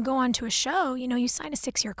again, when you go on to a show, you know, you sign a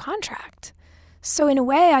 6-year contract. So in a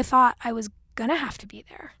way, I thought I was going to have to be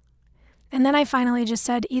there. And then I finally just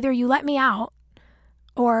said, either you let me out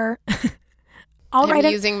or I'm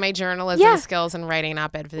using my journalism skills and writing an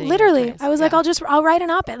op-ed for the New York Literally, Times. I was like, I'll write an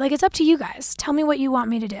op-ed. Like, it's up to you guys. Tell me what you want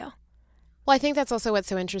me to do. Well, I think that's also what's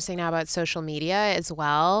so interesting now about social media as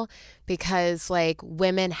well, because like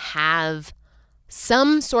women have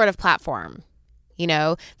some sort of platform. You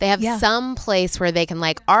know, they have some place where they can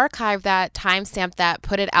like archive that, timestamp that,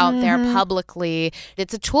 put it out there publicly.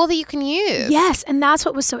 It's a tool that you can use. Yes. And that's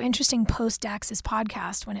what was so interesting post Dax's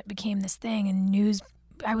podcast when it became this thing and news.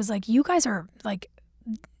 I was like, you guys are like,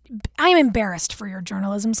 I'm embarrassed for your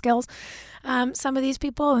journalism skills. Some of these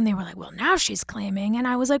people, and they were like, well, now she's claiming. And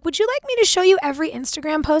I was like, would you like me to show you every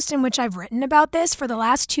Instagram post in which I've written about this for the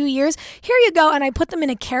last 2 years? Here you go. And I put them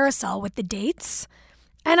in a carousel with the dates.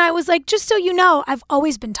 And I was like, just so you know, I've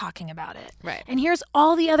always been talking about it. Right. And here's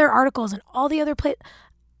all the other articles and all the other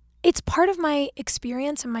it's part of my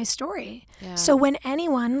experience and my story. Yeah. So when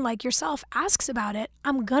anyone like yourself asks about it,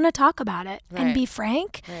 I'm going to talk about it and be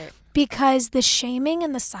frank, because the shaming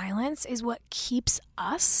and the silence is what keeps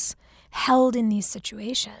us held in these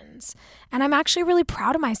situations. And I'm actually really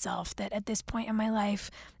proud of myself that at this point in my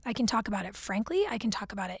life, I can talk about it frankly. I can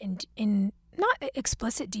talk about it in not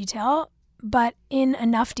explicit detail, but in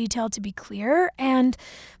enough detail to be clear. And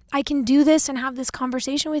I can do this and have this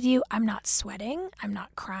conversation with you. I'm not sweating. I'm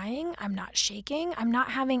not crying. I'm not shaking. I'm not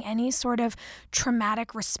having any sort of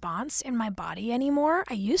traumatic response in my body anymore.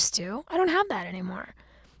 I used to. I don't have that anymore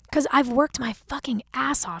because I've worked my fucking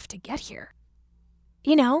ass off to get here.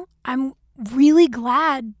 You know, I'm really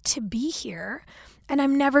glad to be here. And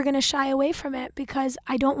I'm never going to shy away from it because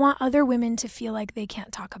I don't want other women to feel like they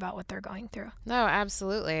can't talk about what they're going through. No,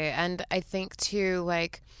 absolutely. And I think too,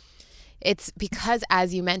 like, it's because,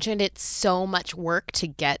 as you mentioned, it's so much work to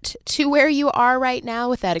get to where you are right now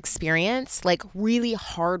with that experience, like really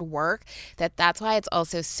hard work, that's why it's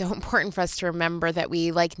also so important for us to remember that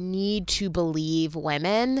we like need to believe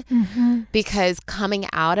women because coming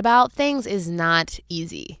out about things is not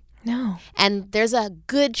easy. No. And there's a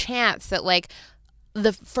good chance that like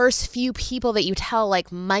the first few people that you tell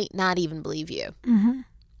like might not even believe you.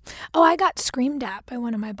 Oh, I got screamed at by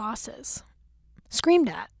one of my bosses. Screamed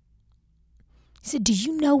at. He said, do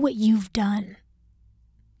you know what you've done?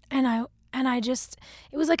 And I just,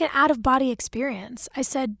 it was like an out of body experience. I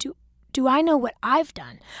said, do I know what I've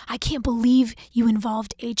done? I can't believe you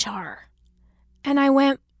involved HR. And I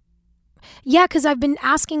went, yeah, because I've been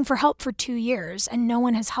asking for help for 2 years and no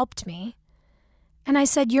one has helped me. And I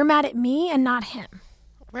said, you're mad at me and not him.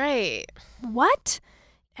 Right. What?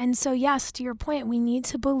 And so, yes, to your point, we need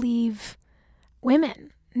to believe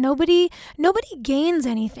women. Nobody gains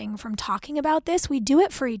anything from talking about this. We do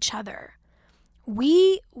it for each other.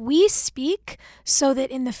 We speak so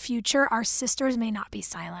that in the future our sisters may not be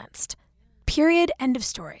silenced. Period. End of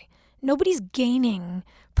story. Nobody's gaining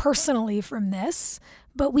personally from this,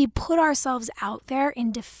 but we put ourselves out there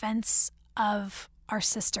in defense of our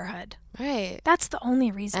sisterhood. Right. That's the only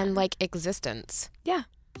reason. And like existence. Yeah.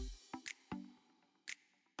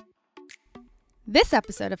 This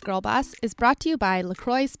episode of Girl Boss is brought to you by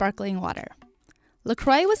LaCroix Sparkling Water.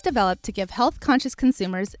 LaCroix was developed to give health-conscious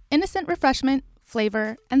consumers innocent refreshment,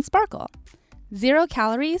 flavor, and sparkle. 0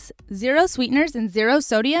 calories, 0 sweeteners, and 0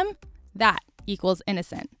 sodium? That equals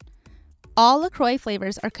innocent. All LaCroix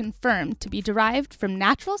flavors are confirmed to be derived from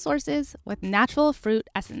natural sources with natural fruit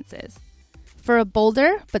essences. For a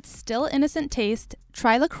bolder but still innocent taste,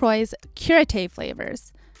 try LaCroix's Curate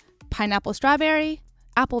flavors: pineapple strawberry,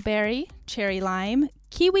 appleberry, cherry lime,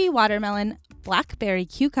 kiwi watermelon, blackberry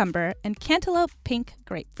cucumber, and cantaloupe pink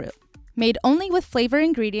grapefruit. Made only with flavor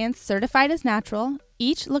ingredients certified as natural,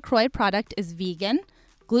 each LaCroix product is vegan,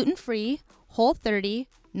 gluten-free, Whole30,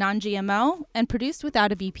 non-GMO, and produced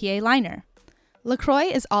without a BPA liner. LaCroix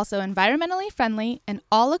is also environmentally friendly, and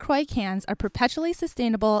all LaCroix cans are perpetually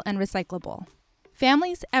sustainable and recyclable.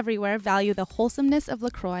 Families everywhere value the wholesomeness of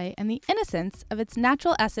LaCroix, and the innocence of its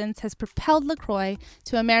natural essence has propelled LaCroix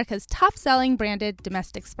to America's top-selling branded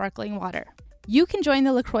domestic sparkling water. You can join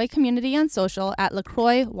the LaCroix community on social at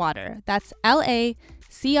LaCroix Water. That's LaCroix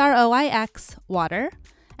Water.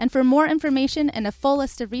 And for more information and a full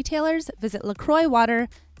list of retailers, visit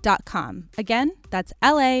LaCroixWater.com. Again, that's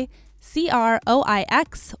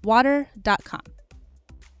LaCroixwater.com.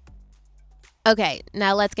 Okay,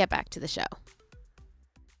 now let's get back to the show.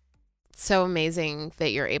 So amazing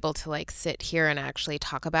that you're able to like sit here and actually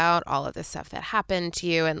talk about all of the stuff that happened to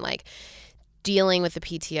you and like dealing with the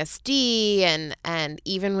PTSD and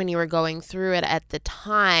even when you were going through it at the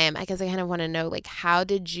time. I guess I kind of want to know, like, how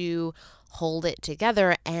did you hold it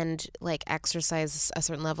together and like exercise a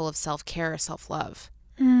certain level of self-care or self-love?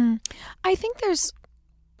 I think there's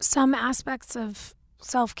some aspects of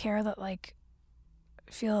self-care that like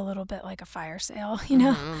feel a little bit like a fire sale, you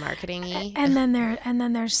know, marketing-y. And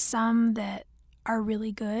then there's some that are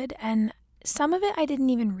really good. And some of it I didn't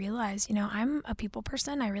even realize. I'm a people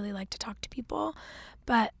person. I really like to talk to people.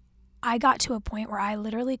 But I got to a point where I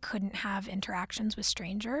literally couldn't have interactions with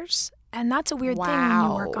strangers. And that's a weird thing when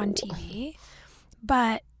you work on TV.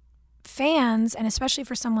 But fans, and especially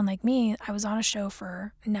for someone like me, I was on a show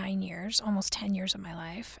for 9 years, almost 10 years of my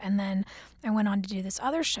life. And then I went on to do this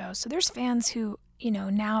other show. So there's fans who,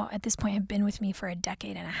 now at this point have been with me for a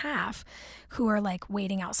decade and a half who are like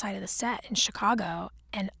waiting outside of the set in Chicago.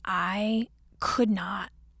 And I could not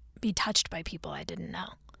be touched by people I didn't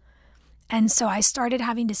know. And so I started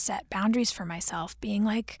having to set boundaries for myself, being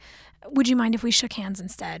like, would you mind if we shook hands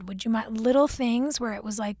instead? Would you mind? Little things where it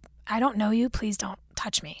was like, I don't know you, please don't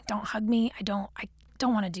touch me. Don't hug me. I don't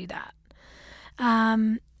want to do that.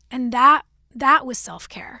 And that was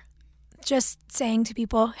self-care. Just saying to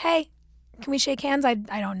people, hey, can we shake hands? I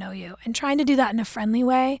don't know you. And trying to do that in a friendly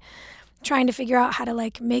way, trying to figure out how to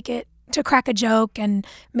like make it, to crack a joke and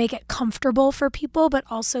make it comfortable for people, but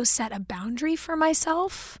also set a boundary for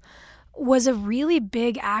myself was a really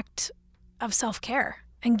big act of self-care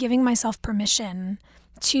and giving myself permission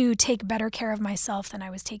to take better care of myself than I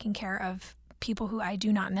was taking care of people who I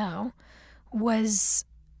do not know was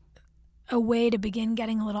a way to begin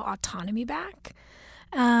getting a little autonomy back.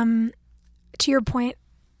 To your point,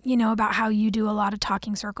 about how you do a lot of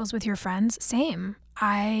talking circles with your friends, same.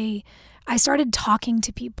 I started talking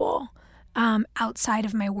to people outside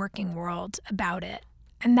of my working world about it.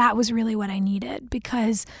 And that was really what I needed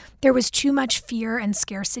because there was too much fear and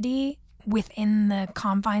scarcity within the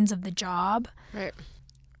confines of the job. Right.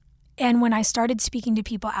 And when I started speaking to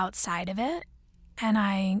people outside of it, and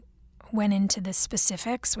I went into the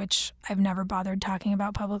specifics, which I've never bothered talking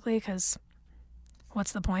about publicly because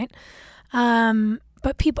what's the point?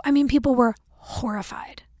 But people were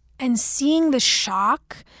horrified. And seeing the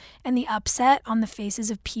shock and the upset on the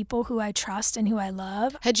faces of people who I trust and who I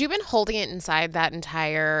love. Had you been holding it inside that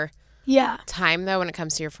entire time, though, when it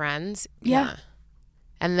comes to your friends? Yeah.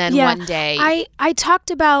 And then one day... I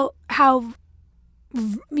talked about how,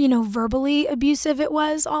 verbally abusive it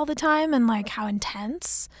was all the time and, like, how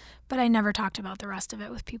intense. But I never talked about the rest of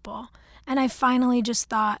it with people. And I finally just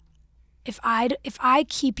thought, if I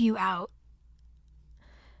keep you out,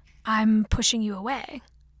 I'm pushing you away.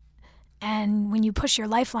 And when you push your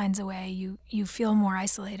lifelines away, you feel more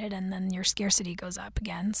isolated and then your scarcity goes up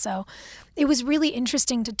again. So it was really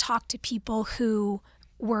interesting to talk to people who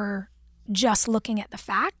were just looking at the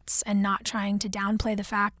facts and not trying to downplay the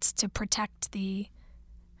facts to protect the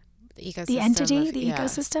entity, the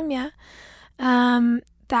ecosystem.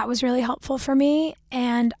 That was really helpful for me.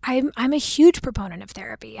 And I'm a huge proponent of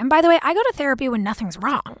therapy. And by the way, I go to therapy when nothing's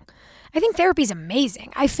wrong. I think therapy is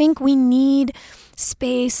amazing. I think we need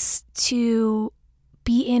space to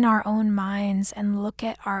be in our own minds and look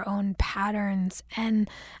at our own patterns and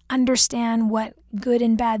understand what good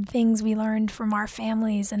and bad things we learned from our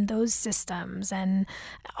families and those systems and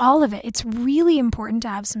all of it. It's really important to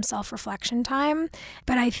have some self-reflection time.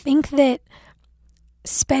 But I think that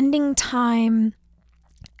spending time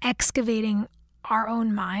excavating our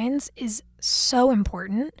own minds is so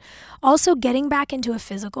important. Also, getting back into a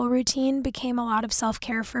physical routine became a lot of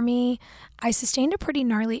self-care for me. I sustained a pretty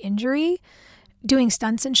gnarly injury doing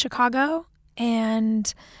stunts in Chicago,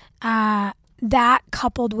 and that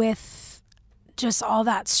coupled with just all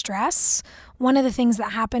that stress, one of the things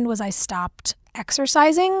that happened was I stopped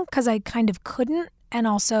exercising because I kind of couldn't, and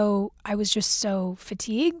also I was just so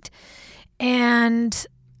fatigued. And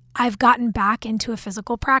I've gotten back into a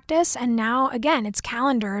physical practice, and now, again, it's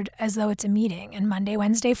calendared as though it's a meeting. And Monday,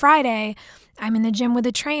 Wednesday, Friday, I'm in the gym with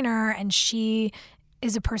a trainer, and she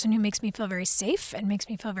is a person who makes me feel very safe and makes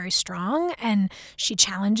me feel very strong, and she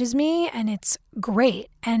challenges me, and it's great.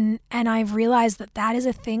 And I've realized that that is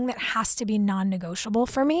a thing that has to be non-negotiable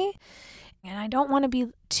for me. And I don't want to be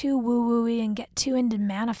too woo-woo-y and get too into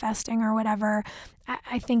manifesting or whatever.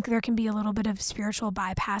 I think there can be a little bit of spiritual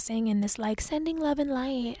bypassing in this, like, sending love and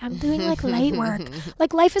light. I'm doing, like, light work.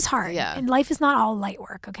 Like, life is hard. Yeah. And life is not all light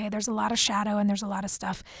work, okay? There's a lot of shadow and there's a lot of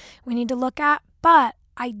stuff we need to look at. But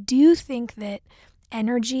I do think that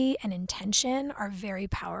energy and intention are very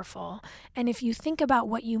powerful. And if you think about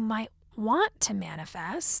what you might want to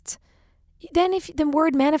manifest, then if the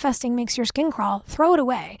word manifesting makes your skin crawl, throw it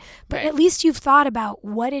away. But At least you've thought about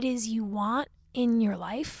what it is you want in your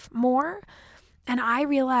life more. And I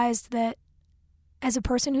realized that as a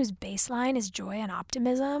person whose baseline is joy and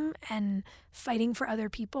optimism and fighting for other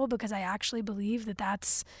people, because I actually believe that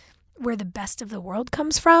that's where the best of the world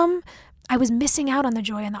comes from, I was missing out on the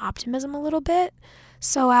joy and the optimism a little bit.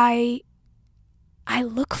 So I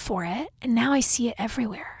look for it, and now I see it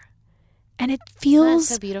everywhere. And it Isn't that feels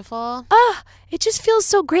so beautiful? it just feels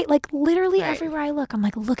so great. Like literally Right. everywhere I look, I'm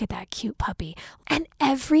like, look at that cute puppy. And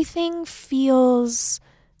everything feels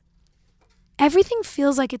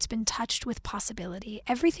like it's been touched with possibility.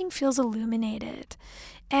 Everything feels illuminated.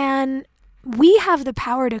 And we have the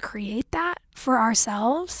power to create that for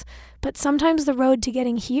ourselves. But sometimes the road to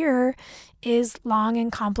getting here is long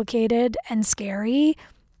and complicated and scary.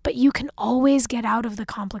 But you can always get out of the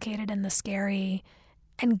complicated and the scary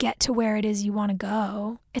and get to where it is you want to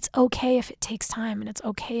go. It's okay if it takes time, and it's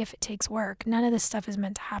okay if it takes work. None of this stuff is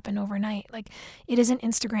meant to happen overnight. Like, it isn't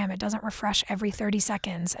Instagram. It doesn't refresh every 30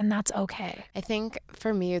 seconds, and that's okay. I think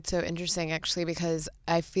for me, it's so interesting actually, because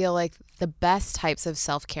I feel like the best types of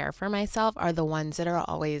self-care for myself are the ones that are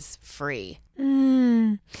always free.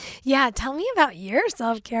 Yeah, tell me about your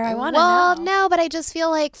self-care. I want to Well, know. no, but I just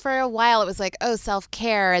feel like for a while it was like, oh,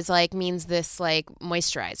 self-care is like means this like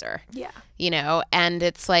moisturizer, Yeah. you know, and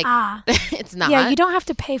it's like it's not. Yeah, you don't have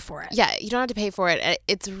to pay for it. Yeah, you don't have to pay for it.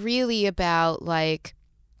 It's really about like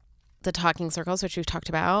the talking circles, which we've talked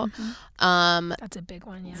about. That's a big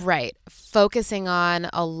one, yeah. Right. Focusing on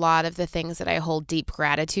a lot of the things that I hold deep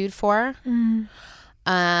gratitude for.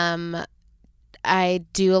 I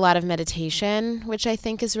do a lot of meditation, which I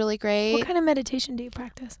think is really great. What kind of meditation do you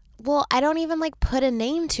practice? Well, I don't even like put a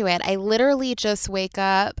name to it. I literally just wake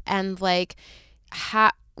up and like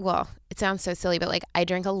well, it sounds so silly, but like I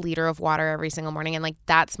drink a liter of water every single morning, and like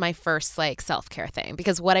that's my first like self-care thing.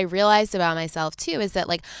 Because what I realized about myself too is that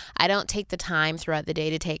like I don't take the time throughout the day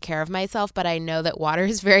to take care of myself, but I know that water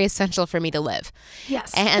is very essential for me to live.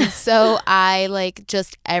 Yes. And so I like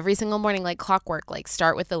just every single morning, like clockwork, like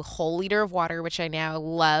start with a whole liter of water, which I now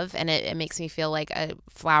love, and it makes me feel like a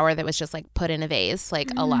flower that was just like put in a vase, like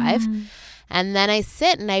alive. And then I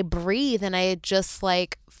sit and I breathe and I just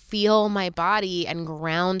like feel my body and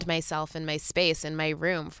ground myself in my space in my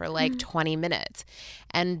room for like 20 minutes.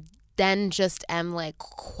 And then just am like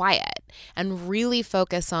quiet and really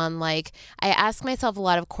focus on like, I ask myself a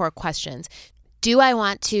lot of core questions. Do I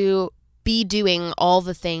want to be doing all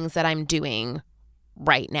the things that I'm doing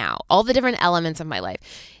right now? All the different elements of my life.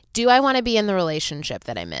 Do I want to be in the relationship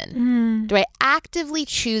that I'm in? Do I actively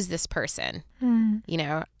choose this person? You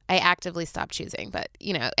know, I actively stopped choosing, but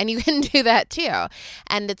you know, and you can do that too.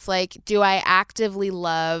 And it's like, do I actively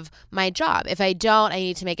love my job? If I don't, I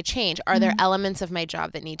need to make a change. Are there elements of my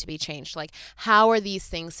job that need to be changed? Like, how are these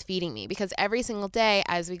things feeding me? Because every single day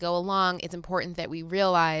as we go along, it's important that we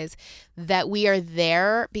realize that we are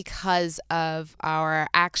there because of our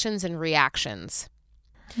actions and reactions.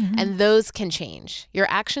 And those can change. Your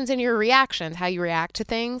actions and your reactions, how you react to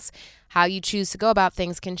things, how you choose to go about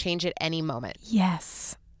things can change at any moment.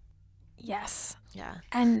 Yes. Yeah.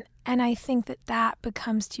 And I think that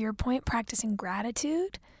becomes, to your point, practicing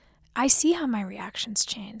gratitude. I see how my reactions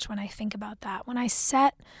change when I think about that. When I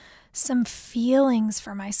set some feelings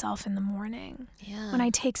for myself in the morning, when I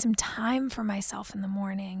take some time for myself in the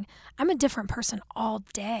morning, I'm a different person all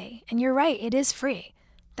day. And you're right, it is free.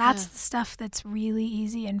 That's the stuff that's really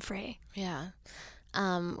easy and free. Yeah.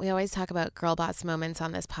 We always talk about girl boss moments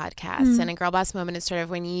on this podcast. And a girl boss moment is sort of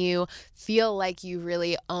when you feel like you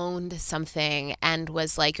really owned something and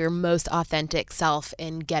was like your most authentic self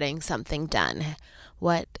in getting something done.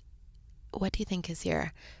 What do you think is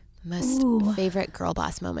your most favorite girl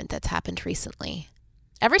boss moment that's happened recently?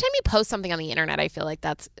 Every time you post something on the internet, I feel like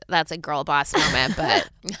that's a girl boss moment, but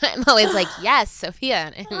I'm always like, yes,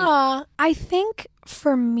 Sophia. I think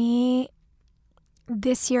for me,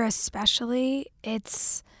 this year especially,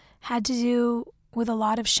 it's had to do with a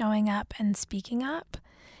lot of showing up and speaking up.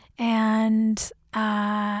 And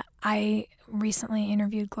I recently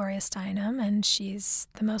interviewed Gloria Steinem, and she's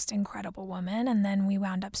the most incredible woman. And then we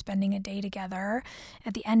wound up spending a day together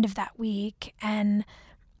at the end of that week. And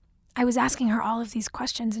I was asking her all of these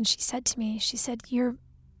questions, and she said to me, "You're,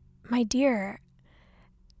 my dear,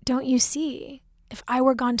 don't you see? If I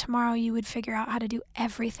were gone tomorrow, you would figure out how to do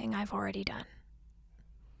everything I've already done."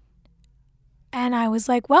 And I was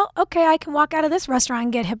like, well, okay, I can walk out of this restaurant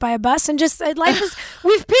and get hit by a bus and just, life is,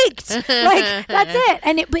 we've peaked. Like, that's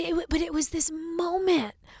it. But it was this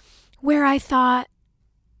moment where I thought,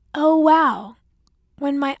 oh, wow,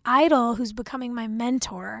 when my idol, who's becoming my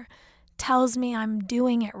mentor, tells me I'm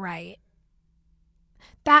doing it right,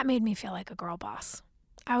 that made me feel like a girl boss.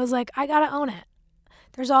 I was like, I got to own it.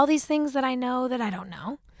 There's all these things that I know that I don't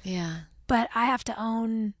know. Yeah. But I have to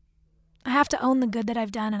own the good that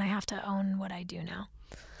I've done, and I have to own what I do now.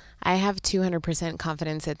 I have 200%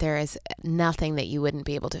 confidence that there is nothing that you wouldn't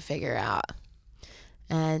be able to figure out.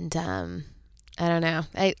 And I don't know.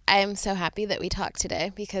 I'm so happy that we talked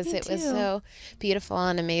today because Me it was too. so beautiful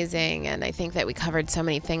and amazing. And I think that we covered so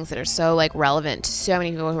many things that are so like relevant to so many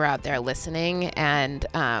people who are out there listening. And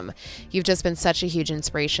you've just been such a huge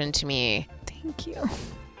inspiration to me. Thank you.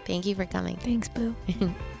 Thank you for coming. Thanks, Boo.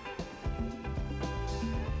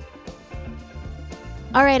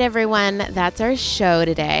 All right, everyone, that's our show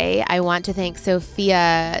today. I want to thank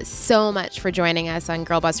Sophia so much for joining us on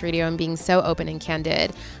Girl Boss Radio and being so open and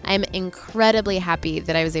candid. I'm incredibly happy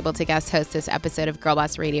that I was able to guest host this episode of Girl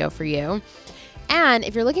Boss Radio for you. And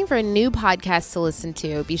if you're looking for a new podcast to listen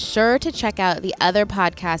to, be sure to check out the other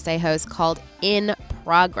podcast I host called In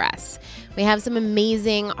Progress. We have some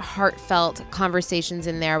amazing, heartfelt conversations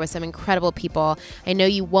in there with some incredible people. I know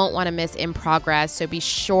you won't want to miss In Progress, so be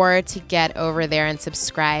sure to get over there and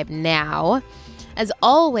subscribe now. As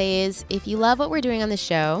always, if you love what we're doing on the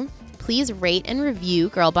show, please rate and review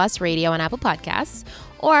Girl Boss Radio on Apple Podcasts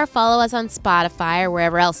or follow us on Spotify or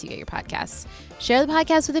wherever else you get your podcasts. Share the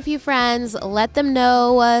podcast with a few friends. Let them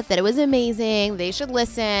know that it was amazing. They should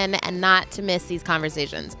listen and not to miss these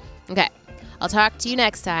conversations. Okay, I'll talk to you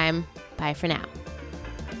next time. Bye for now.